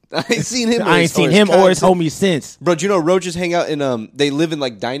since. I ain't seen him. I ain't seen him or his homies since. Bro, do you know roaches hang out in they live in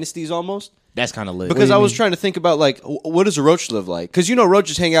like dynasties almost? That's kind of lit. Because I was trying to think about like what does a roach live like? Because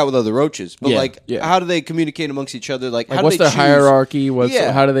roaches hang out with other roaches, but Yeah, like yeah. how do they communicate amongst each other? Like, how do What's they their choose? hierarchy?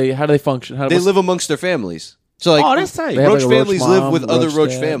 Yeah. How do they function? They live amongst their families. So like, Oh, that's tight. They have, roach like, a roach families mom, live with other roach roach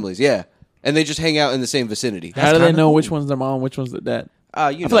dad. families. Yeah, and they just hang out in the same vicinity. How do they kinda know cool. which one's their mom, which one's their dad?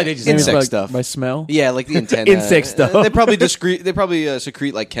 You feel like they just- Maybe insect by, stuff. by smell. Yeah, like the antenna. Insect stuff. They probably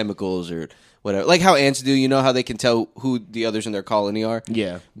secrete like chemicals or whatever. Like how ants do. You know how they can tell who the others in their colony are.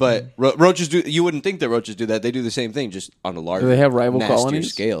 Yeah. But roaches do. You wouldn't think that roaches do that. They do the same thing, just on a larger. Do they have rival nastier colonies?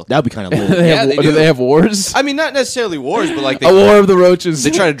 scale? That would be kind of lit. They Yeah, have, they do do. they have wars? I mean, not necessarily wars, but like A war of the roaches. they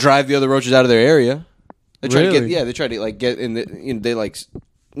try to drive the other roaches out of their area. They try to Really? they try to like get in the. They like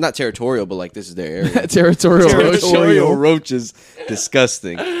not territorial, but like this is their area. territorial Territorial roaches. roaches,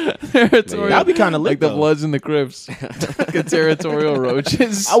 disgusting. Territorial. That'd be kinda lit, like the though. Bloods and the Crips. Like territorial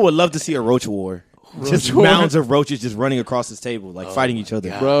roaches. I would love to see a roach war. Just war? mounds of roaches just running across this table, like fighting each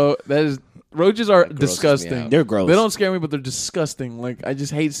other. Bro, roaches are grosses me disgusting. out. They're gross. They don't scare me, but they're disgusting. Like I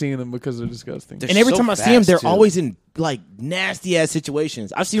just hate seeing them because they're disgusting. They're And every so time I see them, fast, they're too. always in like nasty ass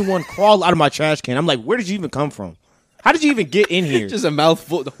situations. I've seen one crawl out of my trash can. I'm like, where did you even come from? How did you even get in here? Just a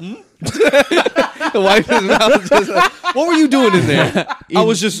mouthful. The wife in his mouth. Just like, what were you doing in there? I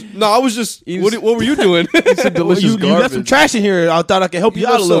was just. What were you doing? Some delicious you left some garbage. trash in here. I thought I could help you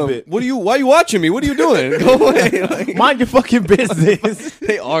out a little bit. Why are you watching me? What are you doing? Go away. Like, Mind your fucking business.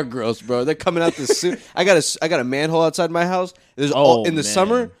 they are gross, bro. They're coming out the suit. I got a manhole outside my house. There's Oh, in the man.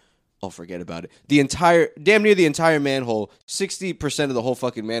 summer. Oh, forget about it. Damn near the entire manhole. 60% of the whole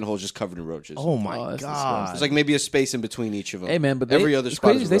fucking manhole is just covered in roaches. Oh my Oh, that's god! There's like maybe a space in between each of them. Hey man, but every other it's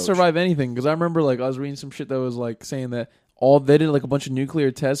spot crazy. is a They roach. survive anything because I remember like I was reading some shit that was like saying that they did like a bunch of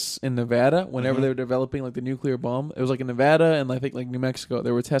nuclear tests in Nevada whenever they were developing like the nuclear bomb. It was like in Nevada and I think like New Mexico.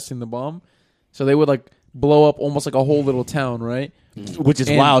 They were testing the bomb, so they would like blow up almost like a whole little town, right? Which is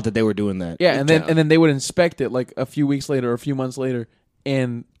And- wild that they were doing that. Yeah, and then they would inspect it like a few weeks later or a few months later,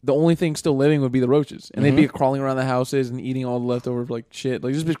 and the only thing still living would be the roaches, and they'd be crawling around the houses and eating all the leftover like shit,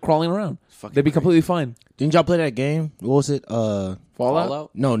 like just be crawling around. Fucking They'd be crazy. completely fine. Didn't y'all play that game? What was it? Fallout.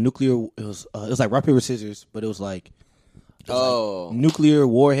 No, nuclear. It was like rock paper scissors, but it was like Oh, nuclear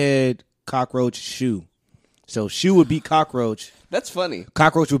warhead, cockroach, shoe. So shoe would beat cockroach. that's funny.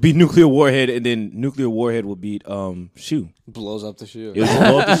 Cockroach would beat nuclear warhead, and then nuclear warhead would beat shoe. Blows up the shoe. It was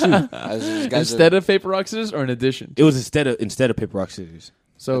blow up the shoe. Instead of paper rock scissors or in addition. It was instead of paper rock scissors.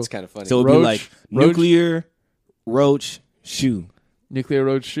 So that's kind of funny. So it would be Roach, like roach. nuclear, roach, shoe. nuclear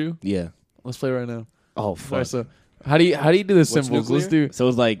roach shoe. Yeah. Let's play right now. Oh All fuck. right, so how do you do the symbols? nuclear? Let's do. So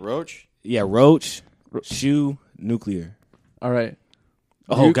it's like roach. roach, shoe, nuclear. All right.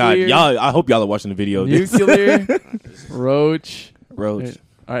 Oh god, Nuclear- y'all! I hope y'all are watching the video. Nuclear, roach, roach,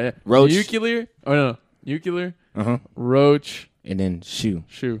 all right, Roach. nuclear. Oh no, nuclear, uh-huh, roach, and then shoe.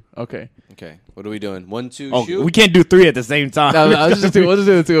 shoe. Okay. Okay, what are we doing? 1, 2, Oh, shoot. we can't do 3 at the same time. No, I'll just do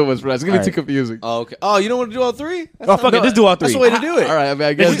the two of us, bro. It's gonna be All too right. confusing. Oh, okay. Oh, you don't want to do all 3? Oh fuck it, let's do all 3. That's the way to do it. All right, I mean, I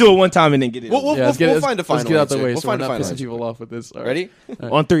Let's guess just do it one time and then get it. We'll let's get, find a final let's get out the answer. way, We'll so we're find a not final pissing answer. people off with this. All right. Ready?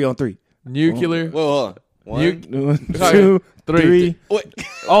 on 3, on 3. Nuclear. Whoa. 1. 1, Sorry. 2, 3. 3. Wait.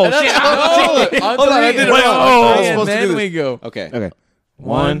 Oh shit! Oh, shit. on Hold on, I three. did it Wait, wrong. oh, I was and supposed to do then this. we go. Okay. Okay.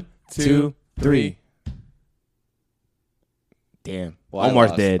 1, 2, 3. Damn. Well, I Omar's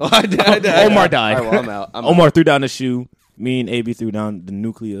lost. dead. Oh, I died. Omar died. All right, well, I'm out. Omar threw down the shoe. Me and AB threw down the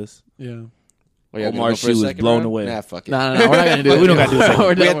nucleus. Yeah. Well, yeah, Omar's gonna go for a shoe is second blown round? away. Nah, fuck it. No, we're not gonna do it. We don't gotta do it. We're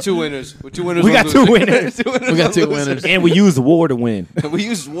We done. got 2 winners. 2 winners. We one got 2 loser. winners. Two winners, We got one 2 loser. winners. And we use war to win. We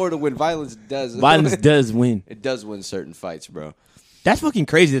use war to win. Violence does. Violence does win. It does win certain fights, bro. That's fucking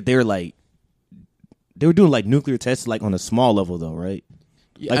crazy that they were like They were doing like nuclear tests like on a small level though, right?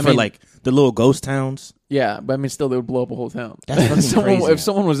 Yeah, Like I for mean, like the little ghost towns. yeah, but I mean, still, they would blow up a whole town. That's fucking crazy. If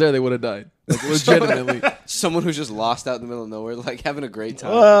someone was there, they would have died. Like, legitimately. Someone who's just lost out in the middle of nowhere, like having a great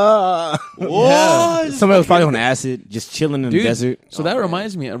time. Yeah. Somebody was probably on acid, just chilling in the desert. So that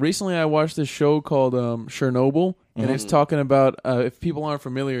reminds me. Recently, I watched this show called Chernobyl, and it's talking about if people aren't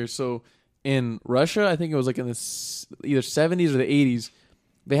familiar. So in Russia, I think it was like in the either 70s or the 80s,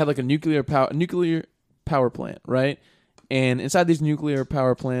 they had like a nuclear power plant, right? And inside these nuclear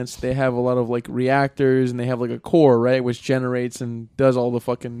power plants, they have a lot of like reactors, and they have like a core, right, which generates and does all the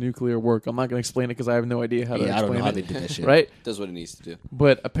fucking nuclear work. I'm not gonna explain it because I have no idea how to explain I don't know it. how they did that shit. Right? Does what it needs to do.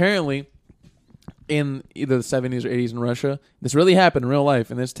 But apparently, in either the 70s or 80s in Russia, this really happened in real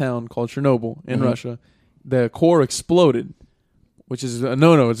life in this town called Chernobyl in Russia. The core exploded, which is a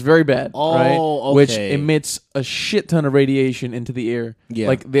no-no. It's very bad, right? Oh, Which okay. emits a shit ton of radiation into the air. Yeah.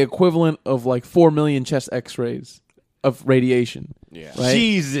 Like the equivalent of like 4 million chest x-rays of radiation. Yeah. Right?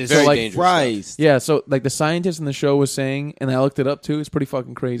 Jesus Very like, dangerous Christ. Yeah, so like the scientist in the show was saying, and I looked it up too, it's pretty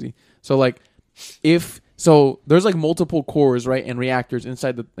fucking crazy. So like so there's like multiple cores, right, and reactors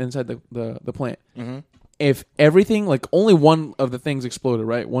inside the plant. Mm-hmm. If everything, like only one of the things exploded,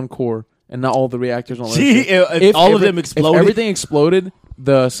 right? One core and not all the reactors and all that Gee, shit. if all of them exploded? If everything exploded,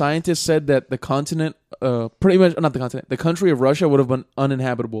 the scientists said that the continent pretty much not the continent, the country of Russia would have been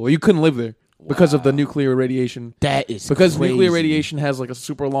uninhabitable. You couldn't live there. Because of the nuclear radiation. That is because crazy. nuclear radiation has like a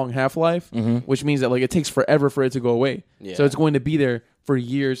super long half-life, which means that like it takes forever for it to go away. Yeah. So it's going to be there for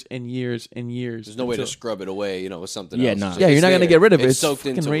years and years and years. There's no way to until- scrub it away, with something Yeah, else. nah. It's Yeah, you're just not gonna there. get rid of it. It's It's soaked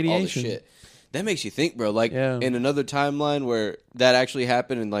fucking into radiation. all the shit. That makes you think, bro. Like Yeah. in another timeline where that actually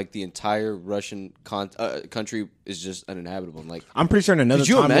happened, and like the entire Russian country is just uninhabitable. And, like, I'm pretty sure in another could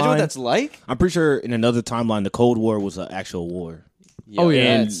you timeline, imagine what that's like? I'm pretty sure in another timeline, the Cold War was an actual war. Oh, yeah.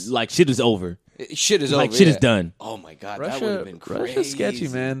 And that's- like shit is over. shit is Like over. shit yeah. is done. Oh my god, that would have been crazy. Russia's sketchy,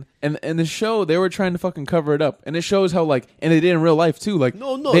 man. And the show, they were trying to fucking cover it up, and it shows how like, and they did in real life too. Like,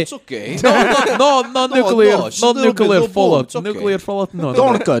 No, they- it's okay. no, nuclear, no, it's a no little bit, nuclear no fallout, it's okay. nuclear fallout. No,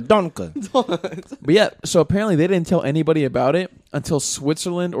 Donka. But yeah, so apparently they didn't tell anybody about it until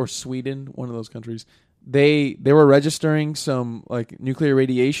Switzerland or Sweden, one of those countries. They were registering some like nuclear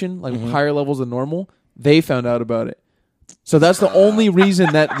radiation, like higher levels than normal. They found out about it. So that's the only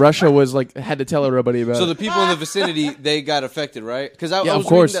reason that Russia was like had to tell everybody about So it. the people in the vicinity, they got affected, right? Because I Yeah, was of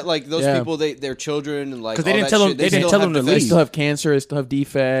course. reading that like those Yeah. people, their children and like 'Cause they all didn't that tell them- shit, they didn't still tell have them to defense- They leave. still have cancer. They still have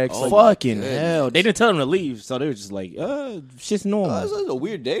defects. Oh like, my Fucking goodness. hell. They didn't tell them to leave, so they were just like, shit's normal. Oh, this is a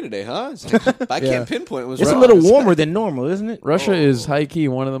weird day today, huh? It's like, I Yeah. can't pinpoint what's It's a wrong. little warmer than normal, isn't it? Russia is high key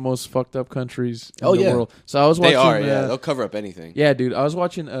one of the most fucked up countries in Oh, the yeah. world. So I was watching. They are, yeah. They'll cover up anything. Yeah, dude. I was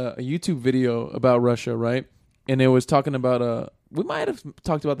watching a YouTube video about Russia, right? And it was talking about we might have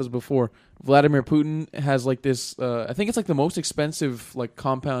talked about this before. Vladimir Putin has like this. I think it's like the most expensive like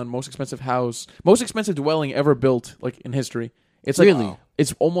compound, most expensive house, most expensive dwelling ever built like in history. It's like Really?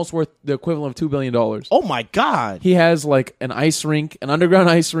 it's almost worth the equivalent of $2 billion. Oh my god. He has like an ice rink, an underground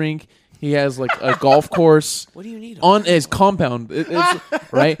ice rink. He has like a golf course. What do you need? On his compound,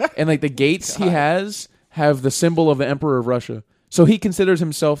 right? And like the gates he has have the symbol of the Emperor of Russia. So he considers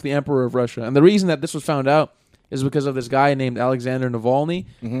himself the Emperor of Russia. And the reason that this was found out is because of this guy named Alexander Navalny.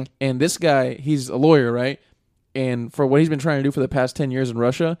 Mm-hmm. And this guy, he's a lawyer, right? And for what he's been trying to do for the past 10 years in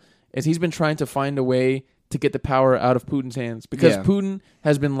Russia is he's been trying to find a way to get the power out of Putin's hands. Because Yeah. Putin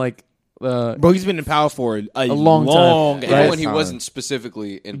has been like... Bro, he's been in power for a long time, Even right? when he wasn't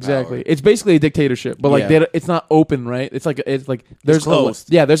specifically in Exactly. power. It's basically a dictatorship, but like Yeah. it's not open, right? It's like there's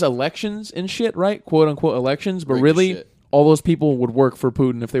closed. there's elections and shit, right? Quote unquote elections, but Rigged really shit. all those people would work for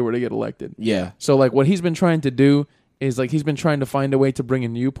Putin if they were to get elected. Yeah. So like what he's been trying to do is like he's been trying to find a way to bring a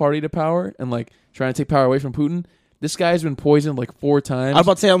new party to power and like trying to take power away from Putin. This guy's been poisoned like 4 times. I was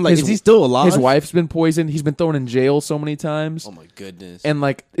about to say, I'm like, His- is he still alive? His wife's been poisoned. He's been thrown in jail so many times. Oh my goodness. And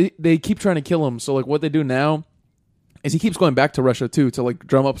like they keep trying to kill him. So like what they do now is he keeps going back to Russia too to like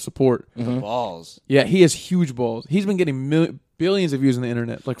drum up support. balls. Yeah, he has huge balls. He's been getting billions of views on the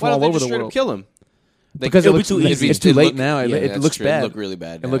internet, like from Why don't all they over just the straight up world. kill him? Because it'll it be looks, too easy. it's too It'd late look- now. yeah, It that's looks true. bad. It'd look really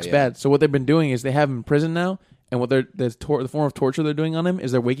bad It now, looks yeah. bad. So what they've been doing is they have him in prison now, and what the form of torture they're doing on him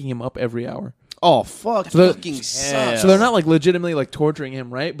is they're waking him up every hour. Oh fuck. So they're, Fucking hell. sucks. so they're not like legitimately like torturing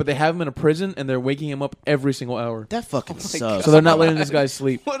him, right? But they have him in a prison and they're waking him up every single hour. That fucking sucks. So they're not letting this guy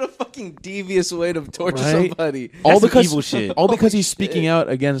sleep. What a fucking devious way to torture Right? somebody. All some because evil shit. All because Holy he's speaking out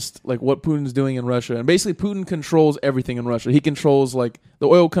against like what Putin's doing in Russia, and basically Putin controls everything in Russia. He controls like the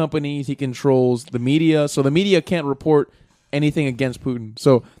oil companies. He controls the media. So the media can't report anything against Putin.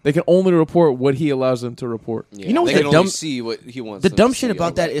 So they can only report what he allows them to report. Yeah, You know they what's can the only dumb- see what he wants. The them dumb to shit see.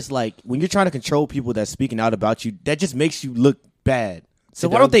 about that is like when you're trying to control people that's speaking out about you, that just makes you look bad. So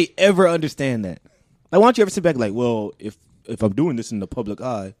why don't they ever understand that? Like, why don't you ever sit back like, well, if I'm doing this in the public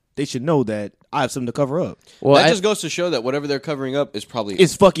eye, they should know that I have something to cover up. Well, that just goes to show that whatever they're covering up is probably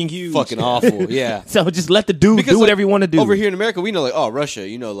It's fucking huge. fucking awful. Yeah. So just let the dude do whatever you want to do. Over here in America, we know like, oh, Russia,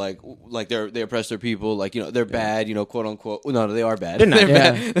 you know, like they oppress their people, like, you know, they're bad, you know, quote unquote. Well, no, they are bad. They're not.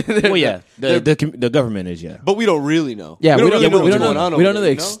 Yeah. Well, yeah, the government is, yeah. But we don't really know. Yeah, we don't really know we what's don't going on. we don't over know there,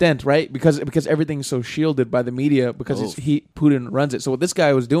 the you know? extent, right? Because everything's so shielded by the media because Putin runs it. So what this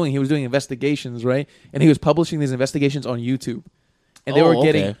guy was doing, he was doing investigations, right? And he was publishing these investigations on YouTube. And they were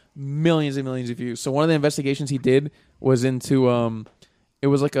getting millions and millions of views. So one of the investigations he did was into it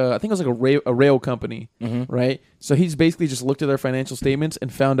was like I think it was like a rail company, right? So he's basically just looked at their financial statements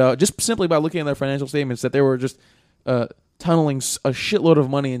and found out just simply by looking at their financial statements that they were just tunneling a shitload of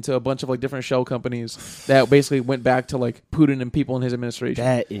money into a bunch of like different shell companies that basically went back to like Putin and people in his administration.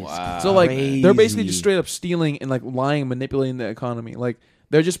 That is So like crazy. they're basically just straight up stealing and like lying, manipulating the economy. Like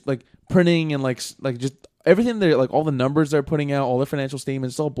they're just like printing and like just everything they're like all the numbers they're putting out, all their financial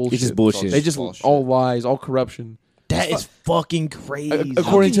statements, it's all bullshit. It's just bullshit. They just Bullshit. all lies, all corruption. That is fucking crazy.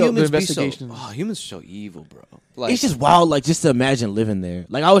 According to the Humans be investigations. humans are so evil, bro. Like, It's just wild, like just to imagine living there.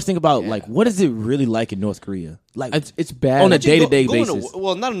 Like I always think about, like, what is it really like in North Korea? Like It's bad. on a imagine day-to-day going basis.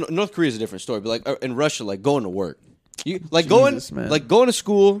 well, not in North Korea is a different story, but like in Russia, like going to work. You like man. going to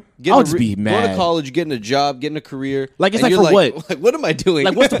school, getting I'll just be going mad. to college, getting a job, getting a career. Like, it's and like, you're for what? Like, what am I doing?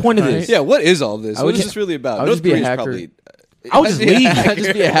 Like, what's the point of this? Yeah, what is all this? I What would is just- this really about? I would North just be a Korea's hacker. probably. I would just leave. I'd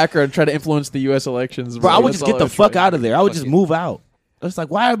just be a hacker and try to influence the U.S. elections, Bro, I would That's just all get the would fuck try. out of there. I would just move out. It's like,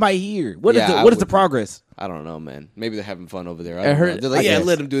 why am I here? What is Yeah, the I what is the would- progress? I don't know, man. Maybe they're having fun over there. I don't heard- know. They're like, I yeah, guess.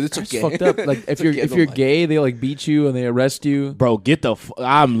 let them do it. It's It's okay. fucked up. Like if It's you're okay, if don't you're mind. gay, they like beat you and they arrest you. Bro, get the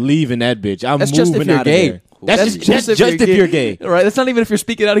I'm leaving that bitch. I'm That's moving just if you're out gay. of there. That's just if you're gay. Right? That's not even if you're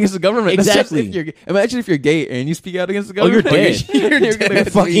speaking out against the government. That's just Exactly. if you're gay. Imagine if you're gay and you speak out against the Oh, you're government. dead. You're gonna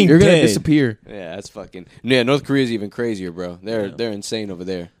Fucking you're gonna dead. disappear. Yeah, that's fucking. Yeah, North Korea's even crazier, bro. They're insane over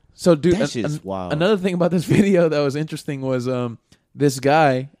there. So, dude, That shit's wild. another thing about this video that was interesting was this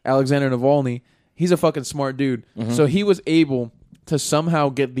guy Alexander Navalny. He's a fucking smart dude. Mm-hmm. So he was able to somehow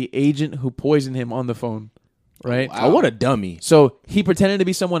get the agent who poisoned him on the phone. Right? wow. Oh, what a dummy. So he pretended to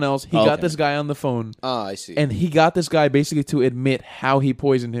be someone else. He got Okay. this guy on the phone, Ah, I see. and he got this guy basically to admit how he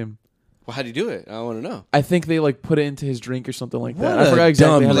poisoned him. Well, how do you do it? I want to know. I think they like put it into his drink or something like that. What I forgot a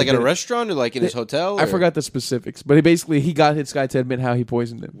exactly dummy. how they Like at did a it. restaurant or like in his hotel? I or- forgot the specifics, but he got this guy to admit how he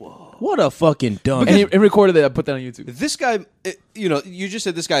poisoned him, What a fucking dummy. and he recorded it. I put that on YouTube. This guy, you know, you just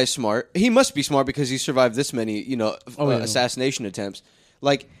said this guy is smart. He must be smart because he survived this many, you know, yeah. assassination attempts.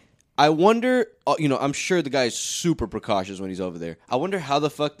 Like, I wonder, you know, I'm sure the guy is super precautious when he's over there. I wonder how the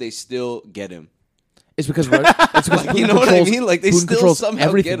fuck they still get him. It's because it's because Like, you Putin know what I controls- mean? Like, they Putin still controls somehow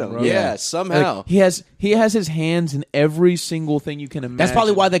everything, get him. bro. Yeah, Like, somehow. he has his hands in every single thing you can imagine. That's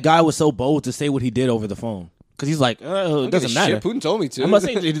probably why that guy was so bold to say what he did over the phone. Because he's like, it doesn't matter. Shit, Putin told me to. I'm not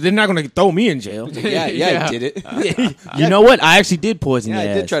saying they're not going to throw me in jail. yeah, Yeah. I did it. You know what? I actually did poison Yeah,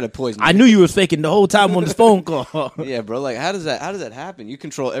 your I did ass. try to poison I you. knew you was faking the whole time on this phone call. Yeah, bro. Like, how does that happen? You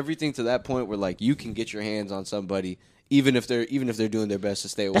control everything to that point where like you can get your hands on somebody, even if they're doing their best to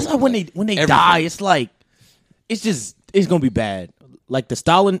stay away. That's why from, when like, they everything. die, it's like it's gonna be bad. Like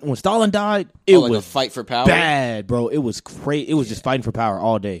when Stalin died, it like a was fight for power. bad, bro. It was crazy. It was just fighting for power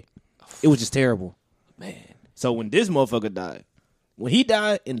all day. It was just terrible. Man. So when this motherfucker died, when he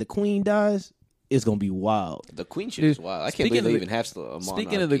died and the queen dies, it's gonna be wild. The queen shit Dude, is wild. I can't speaking believe of they the- even have still a monarchy.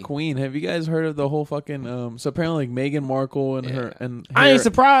 Speaking of the queen, have you guys heard of the whole fucking? So apparently, like Meghan Markle and her and I ain't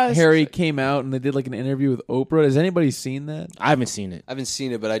surprised. Harry came out and they did like an interview with Oprah. Has anybody seen that? I haven't seen it. I haven't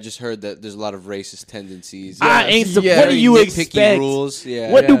seen it, but I just heard that there's a lot of racist tendencies. I ain't. Yeah, What do you nitpicky expect? rules.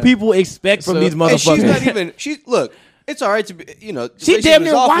 Yeah. What do Yeah. people expect from So- these And motherfuckers? she's not even. Look. It's all right to be. You know, She racism damn is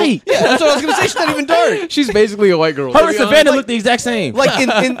near awful. white. Yeah, that's what I was gonna say. She's not even dark. She's basically a white girl. Her and to be honest, Savannah like- look the exact same. Like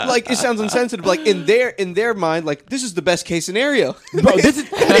in like it sounds insensitive. Like in their mind, like this is the best case scenario. Bro, this is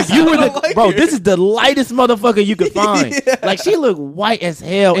if you were I don't like her. this is the lightest motherfucker you could find. Like she looked white as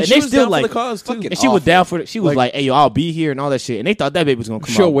hell, and, she they was still down like, for the cause too. fucking and she was awful. down for it. She was Like- like, "Hey, yo, I'll be here" and all that shit. And they thought that baby was gonna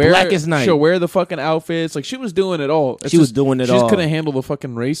come She'll out wear black as night. She'll wear the fucking outfits. Like she was doing it all. It's She was just- doing it she just all. couldn't handle the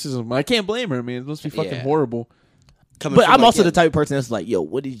fucking racism. I can't blame her. I mean, it must be fucking Yeah. horrible. Coming But from, I'm like, also yeah, the type of person that's like, yo,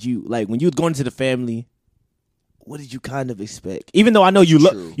 what did you like when you was going to the family? What did you kind of expect? Even though I know you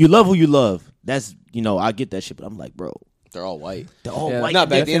True. love who you love. That's I get that shit. But I'm like, bro, they're all white. they're all Yeah. white. Not,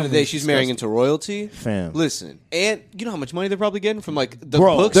 but that at the end of the day, family's she's marrying into royalty. Fam. Listen, and you know how much money they're probably getting from like the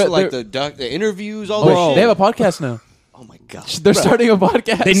Bro, books, they're- like the interviews, all Bro. that shit. They have a podcast now. Oh my gosh. They're starting a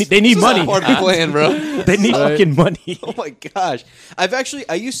podcast. They need This is money. not part of the plan, bro. They need Right. fucking money. Oh my gosh.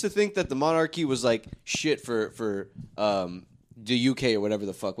 I used to think that the monarchy was like shit for the UK or whatever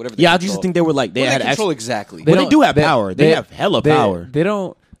the fuck, whatever. They Yeah, I control. used to think they were like they What do had they control actually. exactly. Well, they don't- do have power. They have hella power. They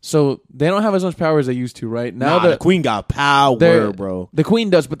don't. So they don't have as much power as they used to, right? Now Nah, the queen got power, they're- bro. The queen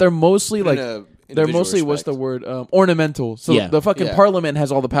does, but they're mostly like a they're individual mostly what's respect. the word ornamental. So Yeah. the fucking Yeah. parliament has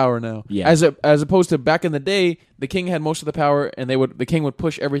all the power now. Yeah. As opposed to back in the day, the king had most of the power, and the king would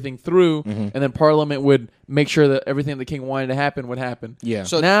push everything through, Mm-hmm. and then parliament would make sure that everything the king wanted to happen would happen. Yeah.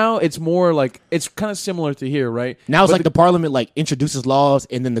 So So- now it's more like it's kind of similar to here, right? Now it's But like the parliament like introduces laws,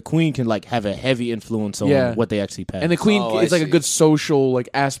 and then the queen can like have a heavy influence on Yeah. what they actually pass. and the queen Oh, I is like a see. good social like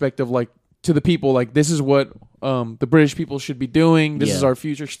aspect of like to the people, like this is what the British people should be doing. This Yeah. is our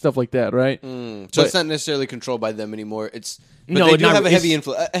future, stuff like that, right? So But- it's not necessarily controlled by them anymore. But No, they do not- have a it's- heavy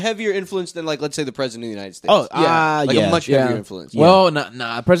influence, a heavier influence than like let's say the president of the United States. Oh, like yeah. a much Yeah. heavier influence. Well,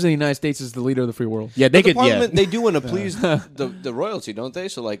 nah. President of the United States is the leader of the free world. yeah, they But the could. parliament, Yeah, they do want to please the royalty, don't they?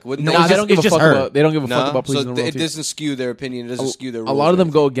 So like, wouldn't No, they Nah, it's they just- don't give a it's just fuck her. about. They don't give a No? fuck about So pleasing the it royalty. doesn't skew their opinion. It doesn't skew their A rules lot of or them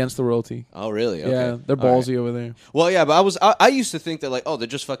anything. go against the royalty. Oh, really? Okay. Yeah, they're All right. ballsy over there. Well, yeah, but I used to think that like, oh, they're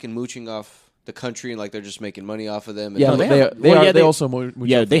just fucking mooching off the country and like they're just making money off of them. And Yeah, like, they have- they well, are. yeah, They they- also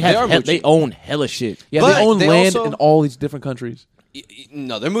yeah, they They are have they mooching. own hella shit. yeah, But they own they land also- in all these different countries.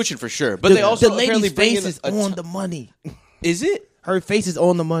 no, they're mooching for sure. But they also the apparently lady's bring face in is a on the money. Is it? Her face is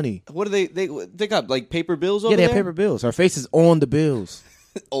on the money. What do they got like paper bills over Yeah, they there? have paper bills. Her face is on the bills.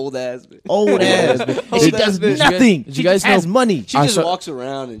 Old ass. bitch. Old ass. And Old she ass does bitch. nothing. Did you She guys just has know- money. She I just saw- walks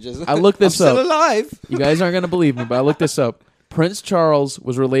around and just. I looked this I'm up. Still alive. You guys aren't gonna believe me, but I looked this up. Prince Charles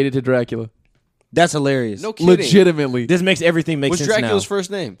was related to Dracula. That's hilarious. No kidding. Legitimately, This makes everything make What's sense Dracula's now. first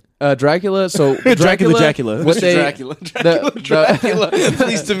name? Dracula. So Dracula. What Mr. they, Dracula. the- Dracula.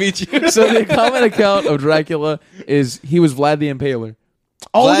 Pleased to meet you. so the common account of Dracula is he was Vlad the Impaler.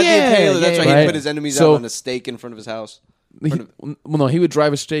 Oh Vlad the yeah, Impaler, that's yeah, why Right. he put his enemies So- out on a stake in front of his house. Well, no, he would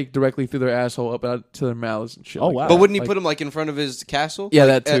drive a stake directly through their asshole up out to their mouths and shit. Oh, like wow. that. But wouldn't he Like- put him like in front of his castle? Yeah,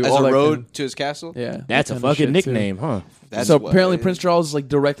 Like, that too. as All a that road kind to his castle. Yeah, That's a that kind of fucking shit, too. nickname, huh? That's So what apparently, it is. Prince Charles is like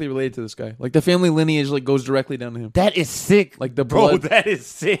directly related to this guy. Like the family lineage like goes directly down to him. That is sick. Like the Bro, blood. that is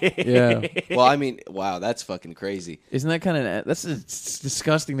sick. Yeah, Well, I mean, wow, that's fucking crazy, isn't that kind of that's it's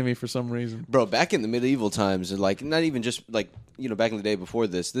disgusting to me for some reason? bro. Back in the medieval times, and like not even just like back in the day before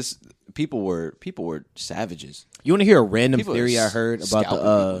this people were savages. You want to hear a random People theory are I heard about scalping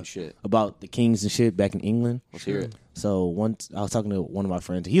people and shit. about the kings and shit back in England? Let's hear it. So once I was talking to one of my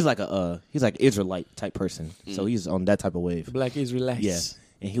friends. He's like Israelite type person. So he's on that type of wave. Black Israelites. Yeah.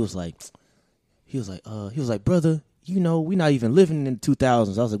 And he was like, brother, we're not even living in the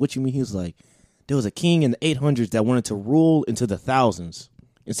 2000s. I was like, what you mean? He was like, there was a king in the 800s that wanted to rule into the thousands,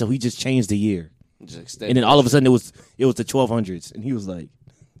 and so he just changed the year. Just extend And then all of a sudden it was the 1200s, and he was like,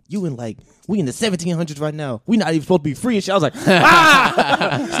 we in the 1700s right now. We not even supposed to be free and shit. I was like,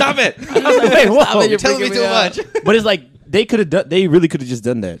 stop it! I was like, wait, whoa, You're telling me too much. But it's like they really could have just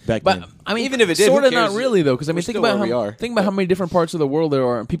done that back But then. I mean, Even if it did, who sort of not cares? really though, because I We're mean, think still about where we how are. think about how many different parts of the world there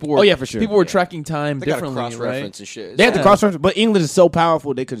are, and people were. Oh, yeah, for sure. People were tracking time They got a differently, cross right? reference and shit. They had the Yeah. cross reference, but England is so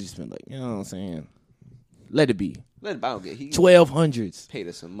powerful they could have just been like, you know what I'm saying? Let it be. Let him get. He 1200s. paid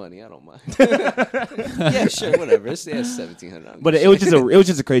us some money. I don't mind. Yeah, sure, whatever. It's 1700. But it was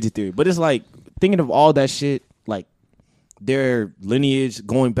just a crazy theory. But it's like thinking of all that shit, like their lineage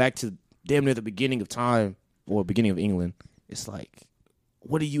going back to damn near the beginning of time or beginning of England. It's like,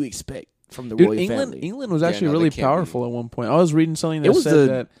 what do you expect from the Dude, royal England family? England was Yeah, actually no, they really can't powerful at one point. I was reading something that It was said the-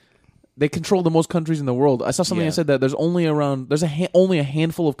 that they control the most countries in the world. I saw something Yeah. that said that there's only only a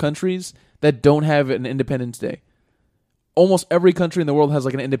handful of countries that don't have an Independence Day. Almost every country in the world has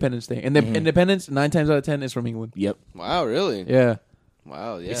like an Independence Day, and the independence 9 times out of 10 is from England. Yep. Wow, really? Yeah,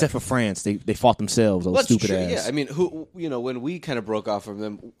 Wow, yeah. Except for France, they fought themselves. Those Well, that's stupid true. ass. Yeah, I mean, when we kind of broke off from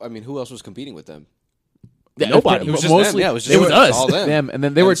them, I mean, who else was competing with them? Nobody. It was just mostly them. Yeah, it was it was us. all them. them, and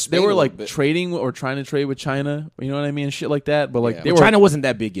then they And were Spain a little like bit. trading or trying to trade with China. You know what I mean? Shit like that. But like Yeah. they But were China wasn't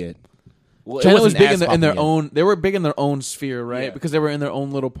that big yet. Well, it China was wasn't big as in their popping yet. own. They were big in their own sphere, right? Yeah. Because they were in their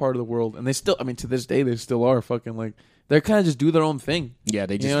own little part of the world, and they still. I mean, to this day, they still are fucking like they kind of just do their own thing. Yeah,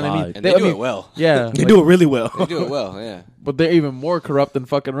 they You just know what I mean? lied. and they I do mean, it well. Yeah, They like- do it really well. They do it well, yeah. but they're even more corrupt than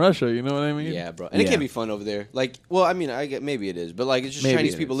fucking Russia. You know what I mean? Yeah, bro. And it Yeah. can be fun over there. Like, well, I mean, I get maybe it is, but like, it's just Maybe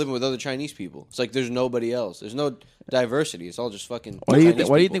Chinese it people is. living with other Chinese people. It's like there's nobody else. There's no diversity. It's all just fucking. Why do you Chinese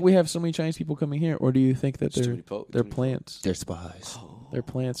Why do you people. think we have so many Chinese people coming here, or do you think that It's too many they're too many plants? They're spies. Oh, They're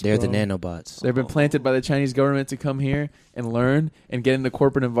plants. They're bro. the nanobots. They've been planted by the Chinese government to come here and learn and get into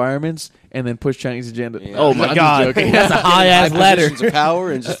corporate environments and then push Chinese agenda. Yeah. Oh I'm my just God, joking. that's a high ass ladder. Positions of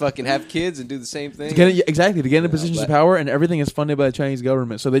power and just fucking have kids and do the same thing. Exactly, to get into positions but- of power, and everything is funded by the Chinese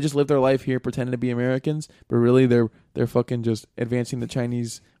government. So they just live their life here pretending to be Americans, but really they're fucking just advancing the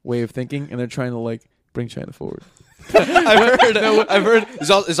Chinese way of thinking, and they're trying to like bring China forward. I've heard.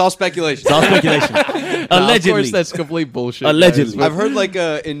 It's all speculation. It's all speculation. Allegedly. Of course, that's complete bullshit. Allegedly. guys, I've heard like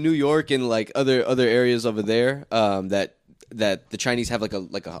in New York and like other areas over there that the Chinese have like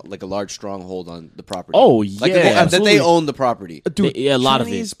a large stronghold on the property. Oh, like yeah, that they absolutely. own the property. Dude, Yeah, a lot of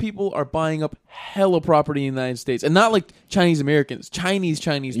it. Chinese people are buying up hella property in the United States, and not like Chinese Americans, Chinese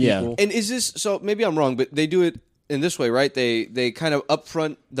Yeah. people. And is this so? Maybe I'm wrong, but they do it in this way, right? They kind of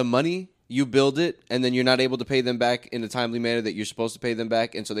upfront the money. You build it, and then you're not able to pay them back in a timely manner that you're supposed to pay them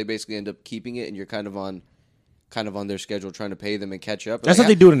back, and so they basically end up keeping it, and you're kind of on their schedule trying to pay them and catch up. That's Like, how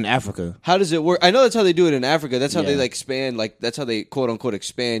they do it in Africa. How does it work? I know that's how they do it in Africa. That's how they Yeah. like expand. Like that's how they quote unquote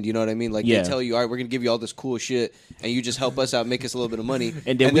expand. You know what I mean? Like Yeah. they tell you, all right, we're gonna give you all this cool shit, and you just help us out, make us a little bit of money,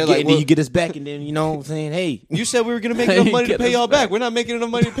 And then, they're like, then you get us back, and then, you know what I'm saying? Hey, you said we were gonna make enough money to Get pay us y'all back. We're not making enough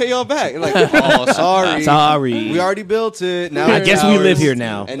money to pay y'all back. And like, oh, sorry, Sorry. we already built it. Now I it's guess we ours. live here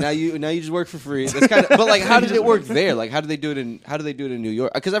now. and now you just work for free. That's kind of, but like, how does it work there? Like, how do they do it in New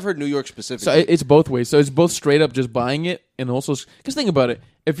York? Because I've heard New York So specifically. it's both ways. So it's both straight up just buying it, and also because think about it,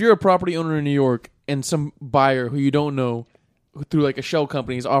 if you're a property owner in New York and some buyer who you don't know through like a shell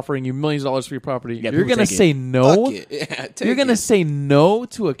company is offering you millions of dollars for your property, Yeah, you're people gonna take it. say no. Fuck it. Yeah, take You're gonna it. say no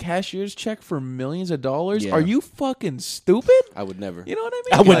to a cashier's check for millions of dollars? Yeah. Are you fucking stupid? I would never. You know what I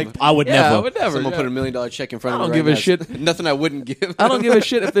mean? I would yeah, never. I would never. Someone yeah. put $1 million check in front I of don't me. give right a now. shit. Nothing I wouldn't give. I don't give a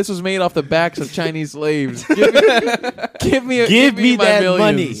shit if this was made off the backs of Chinese slaves. Give me my that millions.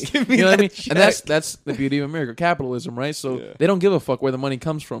 money. Give me You know what I that mean? check. And that's the beauty of America, capitalism, right? So they don't give a fuck where the money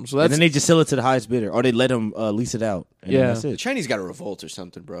comes from. So and that's then they just sell it to the highest bidder, or they let them lease it out. And then Yeah. that's The it. Chinese got to revolt or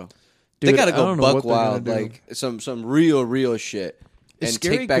something, bro. Dude, they got to I go don't know buck what they're gonna wild, do. like some real shit, and It's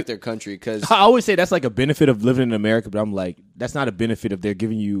scary take back 'cause- their country. Because I always say that's like a benefit of living in America, but I'm like, that's not a benefit if they're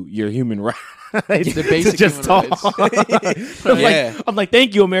giving you your human rights. The basic to just human talk. rights. Yeah. I'm like,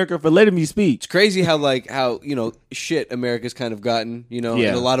 thank you, America, for letting me speak. it's crazy how shit America's kind of gotten in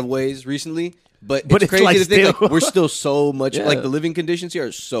Yeah. a lot of ways recently. But But it's it's crazy like to think still- like we're still so much Yeah. like the living conditions here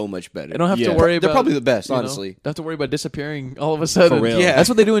are so much better. They don't have Yeah. to worry about. They're probably the best, you know, honestly. Don't have to worry about disappearing all of a sudden. For real. Yeah. That's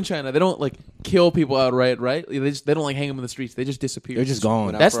what they do in China. They don't like kill people outright, right? They don't like hang them in the streets. They just disappear. They're just gone.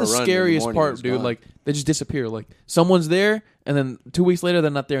 Went out That's for the a run in the scariest morning, part, it's dude. gone. Like they just disappear. Like someone's there, and then 2 weeks later they're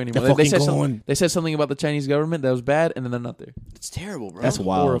not there anymore. They're They fucking said gone. something. They said something about the Chinese government that was bad, and then they're not there. It's terrible, bro. That's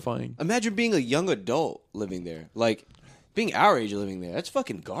wild. Horrifying. Imagine being a young adult living there, like being our age living there. That's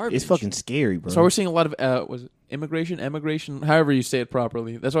fucking garbage. It's fucking scary, bro. So we're seeing a lot of was it emigration, however you say it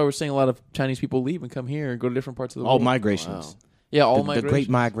properly. That's why we're seeing a lot of Chinese people leave and come here and go to different parts of the all world. migrations. Wow. Yeah, all The migration. great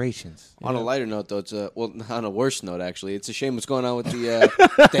migrations. On a lighter note, though, it's on a worse note. Actually, it's a shame what's going on with the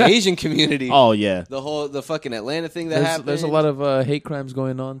the Asian community. Oh yeah, The fucking Atlanta thing that happened. There's a lot of hate crimes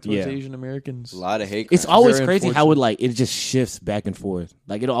going on towards Yeah. Asian Americans. a lot of hate. it's crimes. always Very crazy how unfortunate. it just shifts back and forth.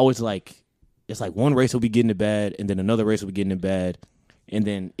 Like it'll always it's like one race will be getting it bad, and then another race will be getting it bad, and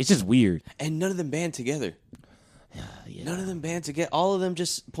then it's just weird. and none of them band together. None of them band together. All of them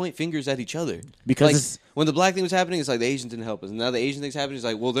just point fingers at each other. Because like, it's- when the black thing was happening, it's like the Asians didn't help us, and now the Asian thing's happening. It's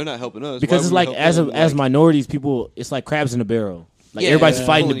like, well, they're not helping us Because Why it's would we like help as them? as Like, minorities, people, it's like crabs in a barrel. Like Yeah, everybody's yeah.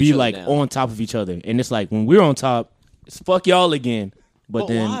 fighting to Pulling be each other like down. on top of each other, and it's like when we're on top, it's fuck y'all again. But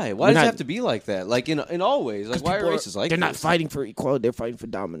then why? we're Why does not- it have to be like that? Like in all ways. Like why are people races like they're not this? fighting for equality; they're fighting for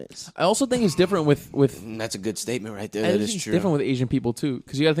dominance. I also think it's different with That's a good statement right there. I That think is it's true. different with Asian people too,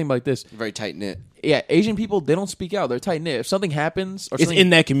 because you got to think about like this. Very tight knit. Yeah, Asian people they don't speak out; they're tight knit. If something happens, or It's something, in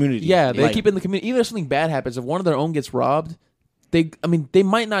that community. yeah, they Like, keep it in the community. Either if something bad happens, if one of their own gets robbed, they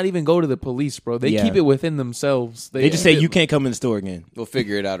might not even go to the police, bro. They Yeah. keep it within themselves. They just say keep it- you can't come in the store again. We'll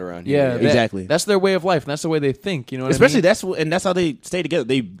figure it out around here. Yeah, Exactly. That's their way of life, and that's the way they think. You know, what Especially I mean? that's how they stay together.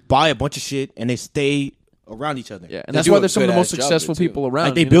 They buy a bunch of shit and they stay around each other. Yeah, and They that's do why a they're some of the most good-ass job of successful it, too. people around.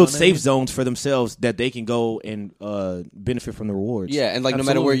 Like they you know build what I safe mean? zones for themselves that they can go and benefit from the rewards. Yeah, and like no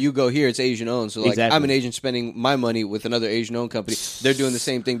matter where Absolutely. you go here, it's Asian owned. So like Exactly. I'm an Asian spending my money with another Asian owned company. They're doing the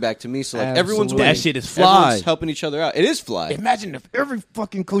same thing back to me. So like everyone's Absolutely. winning. That shit is fly. Everyone's helping each other out. It is fly. Imagine if every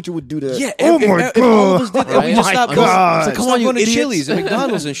fucking culture would do that. Yeah, Oh if, my if all of us did, god. and we just Oh stop my going, God. it's like, come Stop on, you going to to Chili's and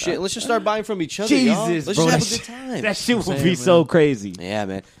McDonald's and shit. And let's just start buying from each other, y'all. Jesus, Let's bro. just have That a good shit- time. That shit would Same, be man. so crazy. Yeah,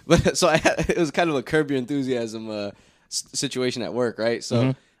 man. But so it was kind of a Curb Your Enthusiasm situation at work, right?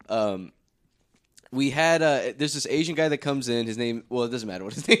 So, Mm-hmm. we had there's this Asian guy that comes in. His name, well, it doesn't matter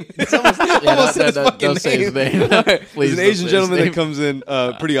what his name is. Almost said his fucking don't say his name. There's Please an don't Asian say his gentleman name. that comes in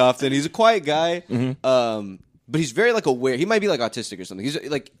pretty often. He's a quiet guy, but he's very like aware. He might be like autistic or something. He's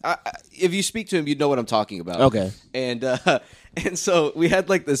like, if you speak to him, you'd know what I'm talking about. Okay. And so we had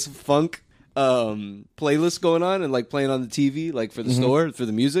like this funk playlist going on and like playing on the TV, like for the store for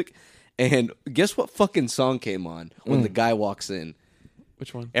the music. And guess what fucking song came on when the guy walks in?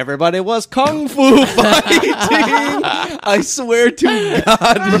 Which one? Everybody was kung fu fighting. I swear to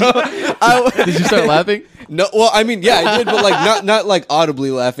God, bro. Did you start laughing? No, well, I mean, yeah, I did, but like not like audibly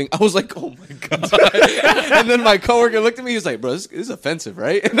laughing. I was like, oh my God. And then my coworker looked at me. He was like, bro, this is offensive,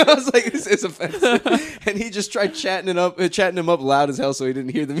 right? And I was like, this is offensive. And he just tried chatting him up loud as hell so he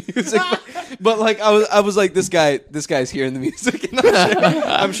didn't hear the music. But like I was like, this guy's hearing the music, and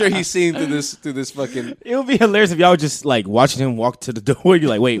I'm sure he's seeing through this fucking. It would be hilarious if y'all were just like watching him walk to the door. You're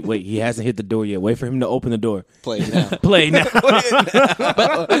like, wait, he hasn't hit the door yet. Wait for him to open the door. Play it now. Play now.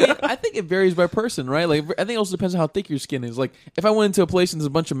 But I mean, I think it varies by person, right? Like, I think it also depends on how thick your skin is. Like, if I went into a place and there's a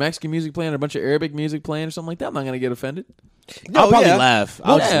bunch of Mexican music playing or a bunch of Arabic music playing or something like that, I'm not gonna get offended. I'll probably yeah. laugh.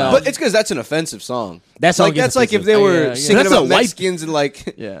 I'll just yeah. laugh. But it's because that's an offensive song. That song like is that's like if offensive. they were yeah. singing That's a about white- Mexicans and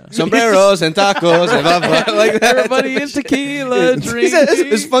like Yeah. sombreros and tacos and blah, blah, like that. Everybody is tequila drinking.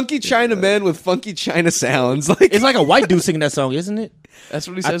 It's funky China men with funky China sounds. Like It's like a white dude singing that song, isn't it? That's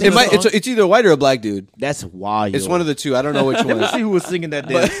what he says. it in the might, song. it's either a white or a black dude. That's wild. It's one of the two. I don't know which one. Let's see who was singing that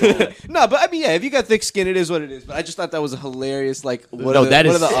damn song. No, but I mean, yeah, if you got thick skin, it is what it is. But I just thought that was a hilarious. Like, what No, are that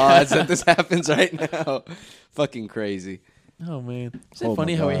is- the odds that this happens right now? Fucking crazy. Oh man, is it Oh,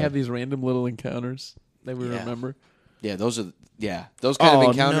 funny my how we God. have these random little encounters that we Yeah. remember? Yeah, those kind of Oh,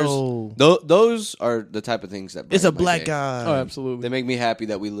 encounters. no. Those are the type of things that. It's brighten a my black day. guy. Oh, absolutely. They make me happy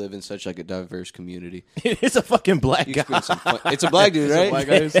that we live in such like a diverse community. It's a fucking black You guy. spend some fun- It's a black dude, It's a right? black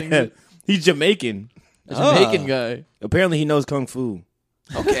guy who sings it. He's Jamaican. A Jamaican guy. Apparently, he knows kung fu.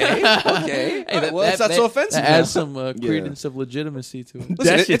 Okay, okay. Well, it's not so offensive. That now. adds some credence of legitimacy to it. Listen,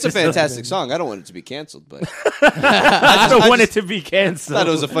 That shit it's a is fantastic song. I don't want it to be canceled, but I don't want just it to be canceled. thought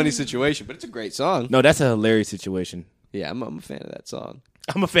it was a funny situation. But it's a great song. No, that's a hilarious situation. Yeah, I'm a fan of that song.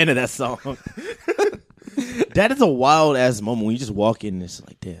 I'm a fan of that song. That is a wild ass moment when you just walk in and it's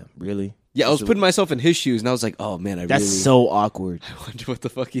like, damn, really? Yeah, I was putting myself in his shoes, and I was like, "Oh man, I That's really so awkward. wonder what the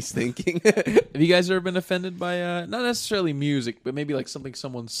fuck he's thinking." Have you guys ever been offended by not necessarily music, but maybe like something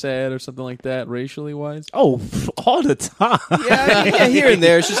someone said or something like that, racially wise? Oh, all the time. yeah, here and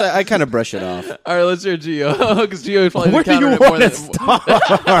there. It's just I kind of brush it off. All right, let's hear Gio because Gio probably Where do you encountered it more want to than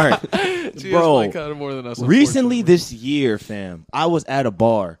start? Gio's Bro, probably encountered more than us. Recently this year, fam, I was at a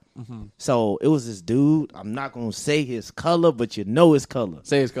bar. Mm-hmm. So it was this dude. I'm not going to say his color, but you know his color.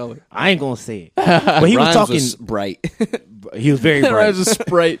 say his color. I ain't going to say it. But he was Rhymes talking. was bright. He was very That bright. rhymes with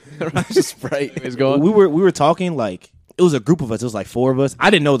Sprite. Rhymes was bright. Anyways, go on. we were talking like it was a group of us. It was like 4 of us. I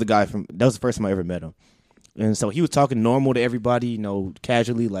didn't know the guy from. That was the first time I ever met him. And so he was talking normal to everybody, you know,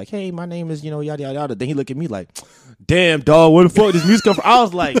 casually, like, "Hey, my name is, you know, yada yada yada." Then he looked at me like, "Damn, dog, where the fuck this music come from?" I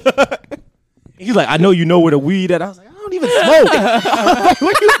was like, he's like, "I know you know where the weed at." I was like, "I don't even smoke." I was like,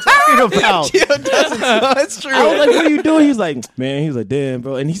 "What are you talking about?" Gio doesn't know. It's true. I was like, "What are you doing?" He's like, "Man," he was like, "Damn,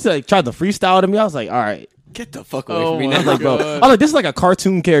 bro," and he's like tried to freestyle to me. I was like, "All right." Get the fuck away Oh from me my now. I was like, bro, God. I was like, this is like a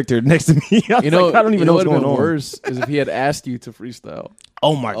cartoon character next to me. I was You know, like, I don't even know what's going on. Worse is if he had asked you to freestyle.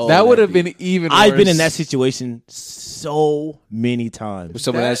 Oh my Oh, god, That would have that'd been even. I've been worse. in that situation so many times.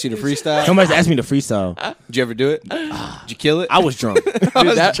 Someone asked you to freestyle. Somebody's asked me to freestyle. Did you ever do it? Did you kill it? I was drunk. Dude,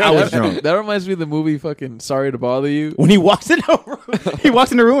 that, I was drunk. That reminds me of the movie fucking Sorry to Bother You. When he walks in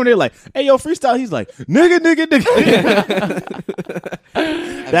the room, and they're like, "Hey, yo, freestyle." He's like, "Nigga, nigga, nigga."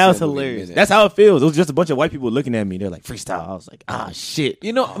 That was seen that movie in a hilarious. minute. That's how it feels. It was just a bunch of white people looking at me. They're like, "Freestyle." I was like, "Ah, shit."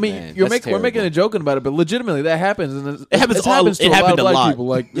 You know, I mean, man, we're that's making a terrible. joke about it, but legitimately that happens, and It happens It all- happens to it a lot happened of a black lot. people.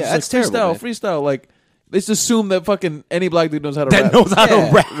 Like, Yeah, it's that's like, terrible, freestyle. Like, they just assume that fucking any black dude knows how to That rap, knows how Yeah.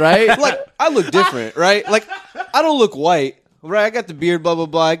 to rap. right? Like I look different, right? Like I don't look white, right? I got the beard, blah blah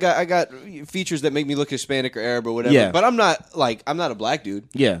blah. I got features that make me look Hispanic or Arab or whatever. Yeah. But I'm not a black dude.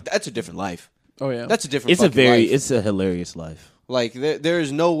 Yeah. That's a different life. Oh yeah, That's a different. It's a fucking life. it's a hilarious life. Like there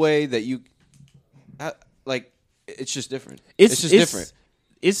is no way that you, like it's just different. It's just different.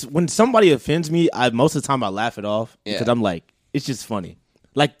 It's when somebody offends me. Most of the time I laugh it off because Yeah. I'm like, it's just funny.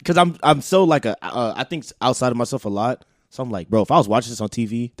 Like, because I'm so like I think outside of myself a lot. So I'm like, bro, if I was watching this on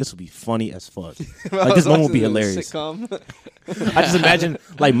TV, this would be funny as fuck. Like this moment would be hilarious. Sitcom. I just imagine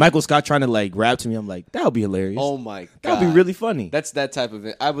like Michael Scott trying to like rap to me. I'm like, that would be hilarious. Oh my god, that would be really funny. That's that type of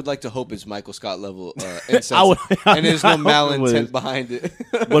it. I would like to hope it's Michael Scott level insensitive, I would- and there's no I hope it was. malintent behind it.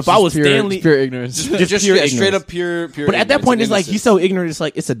 But if I was pure, Stanley, pure ignorance. just pure yeah, straight ignorance. up pure. But at that ignorance point, and it's like he's innocence. so ignorant. It's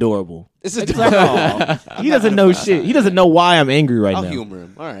like it's adorable. It's a He doesn't know shit. He doesn't know why I'm angry right I'll now. humor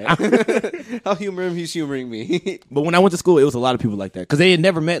him. All right. I'll humor him. He's humoring me. But when I went to school, it was a lot of people like that because they had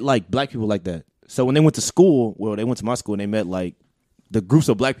never met like black people like that. So when they went to school, well, they went to my school and they met like the groups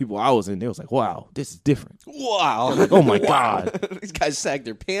of black people I was in. They was like, "Wow, this is different." Wow. Like, oh my god, These guys sag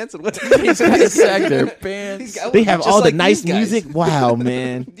their pants and what? These guys sag their pants. they have Just all the like nice these guys. music. Wow,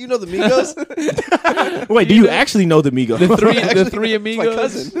 man. Do you know the Migos? Wait, do you actually know the Migos? The three My amigos.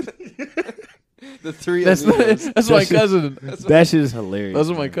 cousin. The three That's amigos. that's my cousin. That shit is hilarious. Those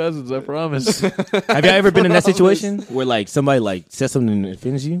are my cousins. I promise. Have you ever been in that situation where like somebody like says something that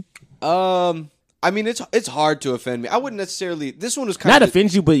offends you? I mean, it's hard to offend me. I wouldn't necessarily. This one was kind Not of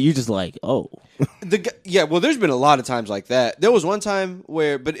offends you, but you just like, oh, yeah. Well, there's been a lot of times like that. There was one time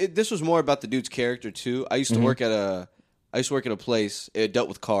where, but this was more about the dude's character too. I used to work at a place. It dealt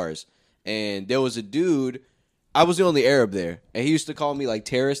with cars, and there was a dude. I was the only Arab there, and he used to call me like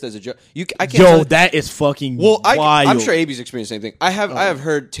terrorist as a joke. I can't. yo, that is fucking wild. I'm sure AB's experienced the same thing. I have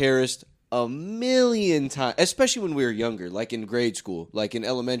heard terrorist a million times, especially when we were younger, like in grade school, like in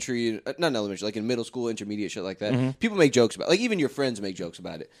elementary, not in elementary, like in middle school, intermediate, shit like that. People make jokes about it. Like even your friends make jokes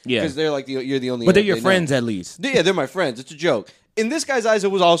about it. Yeah. Because they're like, you're the only But they're Arab your they friends know. at least. Yeah, they're my friends. It's a joke. In this guy's eyes,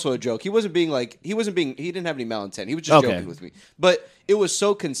 it was also a joke. He didn't have any malintent. He was just Okay. joking with me. But it was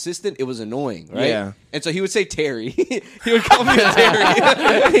so consistent, it was annoying, right? Yeah. And so he would say Terry. He would call me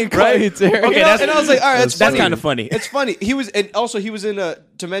Terry. Right, Terry. Okay, and I was like, all right, that's kind of funny. It's funny. He was in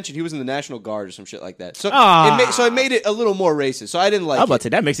to mention he was in the National Guard or some shit like that. So Ah. it made it a little more racist. So I didn't like. I was about to say,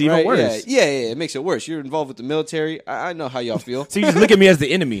 that makes it even Right? worse. Yeah, it makes it worse. You're involved with the military. I know how y'all feel. So you just look at me as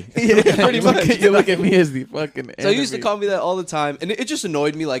the enemy. Pretty much. You look at me as the fucking. So he used to call me that all the time, and it just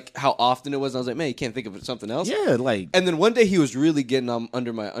annoyed me like how often it was. And I was like, man, you can't think of something else. Yeah, like And then one day he was really getting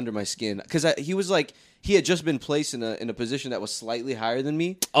under my skin because he was like he had just been placed in a position that was slightly higher than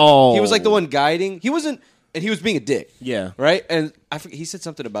me. oh, He was like the one guiding. He wasn't, and he was being a dick. Yeah. Right. And I forget, he said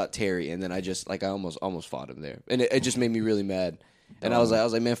something about Terry, and then I almost fought him there, and it just made me really mad. And I was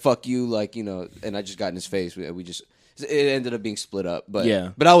like, man, fuck you, like and I just got in his face. We just. It ended up being split up, but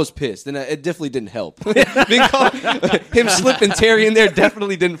I was pissed, and it definitely didn't help. Him slipping Terry in there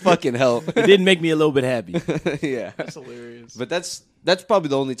definitely didn't fucking help. It didn't make me a little bit happy. Yeah, That's hilarious. but that's probably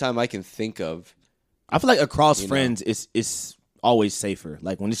the only time I can think of. I feel like across friends, it's always safer.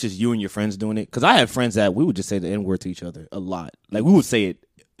 Like when it's just you and your friends doing it. Because I have friends that we would just say the N word to each other a lot. Like we would say it.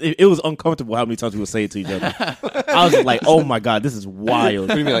 It was uncomfortable how many times we would say it to each other. I was like, oh my God, this is wild.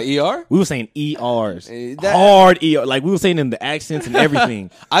 What do you mean, like ER? We were saying ERs. That- Hard ER. Like we were saying in the accents and everything.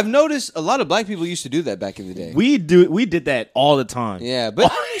 I've noticed a lot of black people used to do that back in the day. We did that all the time. Yeah,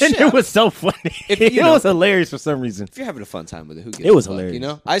 but and shit, it was so funny. If, you it know- was hilarious for some reason. if you're having a fun time with it, who gives It was a fuck, hilarious. You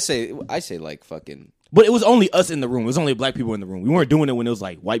know, I say like fucking. But it was only us in the room. It was only black people in the room. We weren't doing it when it was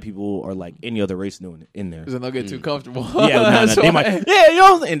like white people or like any other race doing it in there. Because then they'll get too comfortable. Yeah, So they might. Yeah, you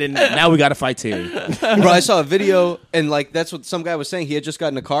know. And then now we got to fight Terry. Bro, I saw a video, and like that's what some guy was saying. He had just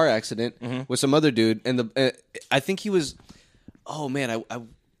gotten in a car accident with some other dude, and I think he was. Oh man, I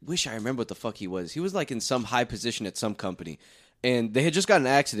wish I remember what the fuck he was. He was like in some high position at some company, and they had just got in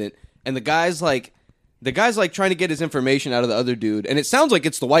an accident, and the guy's like trying to get his information out of the other dude, and it sounds like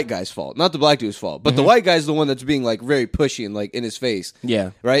it's the white guy's fault, not the black dude's fault. But the white guy's the one that's being like very pushy and like in his face.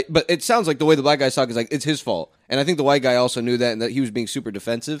 Yeah. Right? But it sounds like the way the black guy's talking is like it's his fault. And I think the white guy also knew that and that he was being super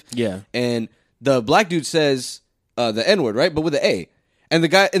defensive. Yeah. And the black dude says the N-word, right? But with an A. And the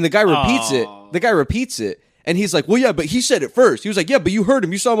guy repeats it. The guy repeats it. And he's like, well, yeah, but he said it first. He was like, yeah, but you heard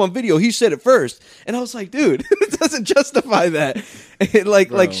him. You saw him on video. He said it first. And I was like, dude, it doesn't justify that. And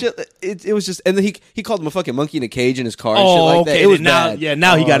like shit. It was just, and then he called him a fucking monkey in a cage in his car and shit like that. It was now, bad. yeah.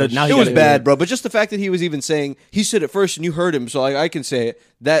 Now he got it. Now he It got was bad, bro. But just the fact that he was even saying he said it first and you heard him, so I can say it.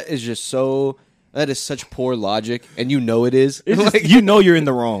 That is just so. That is such poor logic, and you know it is. Like, you know you're in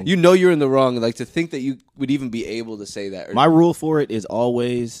the wrong. You know you're in the wrong. Like to think that you would even be able to say that. My rule for it is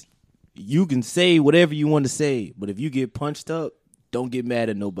always, you can say whatever you want to say, but if you get punched up, don't get mad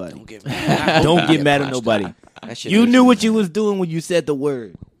at nobody. Don't get mad at nobody. You knew what you was doing when you said the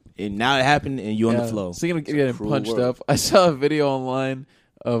word, and now it happened, and you on the flow. Speaking of getting cruel punched world. up, I saw a video online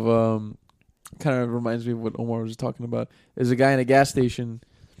of kind of reminds me of what Omar was talking about. There's a guy in a gas station,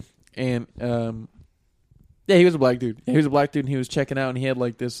 and yeah, he was a black dude. Yeah, he was a black dude, and he was checking out, and he had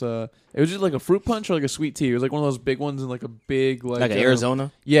like this. It was just like a fruit punch or like a sweet tea. It was like one of those big ones in like a big Like an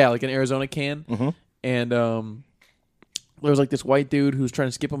Arizona? Yeah, like an Arizona can. Mm-hmm. And there was like this white dude who was trying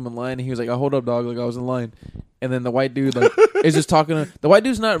to skip him in line, and he was like, "Oh, hold up, dog!" Like I was in line, and then the white dude like is just talking to the white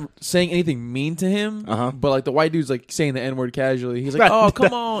dude's not saying anything mean to him, but like the white dude's like saying the N word casually. He's like, Right. "Oh,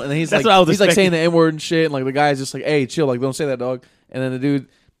 come on," and then he's That's like, what I was he's like expecting. saying the N word and shit, and like the guy's just like, "Hey, chill, like don't say that, dog." And then the dude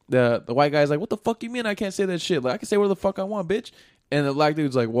the white guy's like, "What the fuck you mean I can't say that shit? Like I can say whatever the fuck I want, bitch." And the black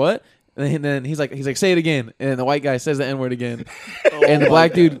dude's like, "What?" And then he's like, "Say it again." And the white guy says the N-word again. And the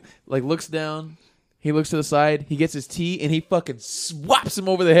black dude like looks down. He looks to the side. He gets his tea and he fucking swaps him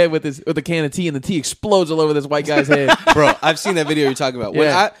over the head with a can of tea, and the tea explodes all over this white guy's head. Bro, I've seen that video you're talking about.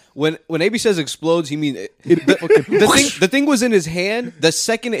 Yeah. When AB says explodes, he means the thing was in his hand. The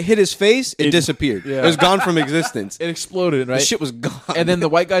second it hit his face, it disappeared. Yeah. It was gone from existence. It exploded, right? The shit was gone. And then the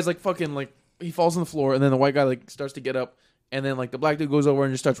white guy's like fucking like he falls on the floor, and then the white guy like starts to get up, and then like the black dude goes over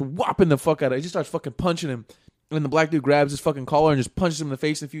and just starts whopping the fuck out of him. He just starts fucking punching him. And then the black dude grabs his fucking collar and just punches him in the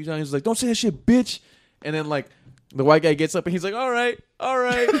face a few times. He's like, "Don't say that shit, bitch." And then like the white guy gets up and he's like, all right.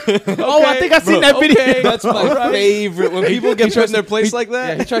 Okay, Oh, I think I seen that video. okay, That's my all right." favorite. When people get put in their place like Yeah,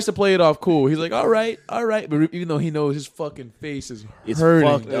 that. he tries to play it off cool. He's like, all right. But even though he knows his fucking face is It's hurting.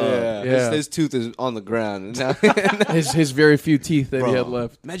 fucked up. Yeah. Yeah. His tooth is on the ground. Now- His very few teeth that he Bro, had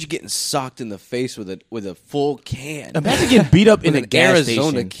left. Imagine getting socked in the face with a full can. Imagine getting beat up in With a an gas Arizona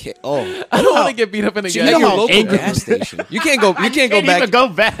station. can. Oh, I don't want to get beat up in a you gas know your how local angry- gas station. You can't go. You can't go Can't back. even go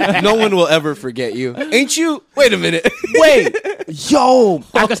back. No one will ever forget you. Ain't you? Wait a minute. Wait, yo,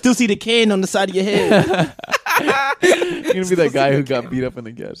 I can still see the can on the side of your head. You're gonna be that guy who got beat up in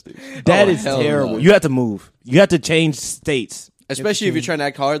a gas station. That Oh, is hell terrible. no. You have to move. You have to change states. Especially if you're trying to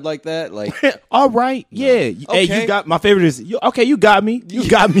act hard like that. Like, All right, yeah. Hey, Okay. you got my favorite is okay. You got me. You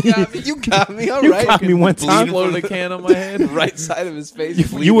got me. you got me. All You right. got me one time. Exploded a can on my head. Right side of his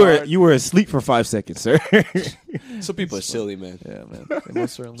face. You were asleep for 5 seconds, sir. Some people are silly, man. Yeah, man. They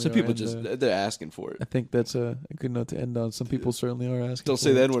most certainly Some are, people and, just they're asking for I it. think that's a good note to end on. Some people certainly are asking. Don't for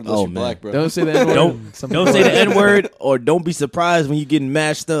say it. that word unless Oh, you're man. black, bro. Don't say the N-word. don't Some don't people say the are. N word, or don't be surprised when you get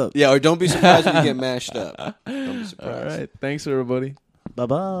mashed up. Yeah, or don't be surprised when you get mashed up. Don't be All surprised. right. Thanks, everybody. Bye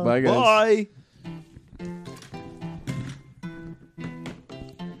bye. Bye, guys. Bye.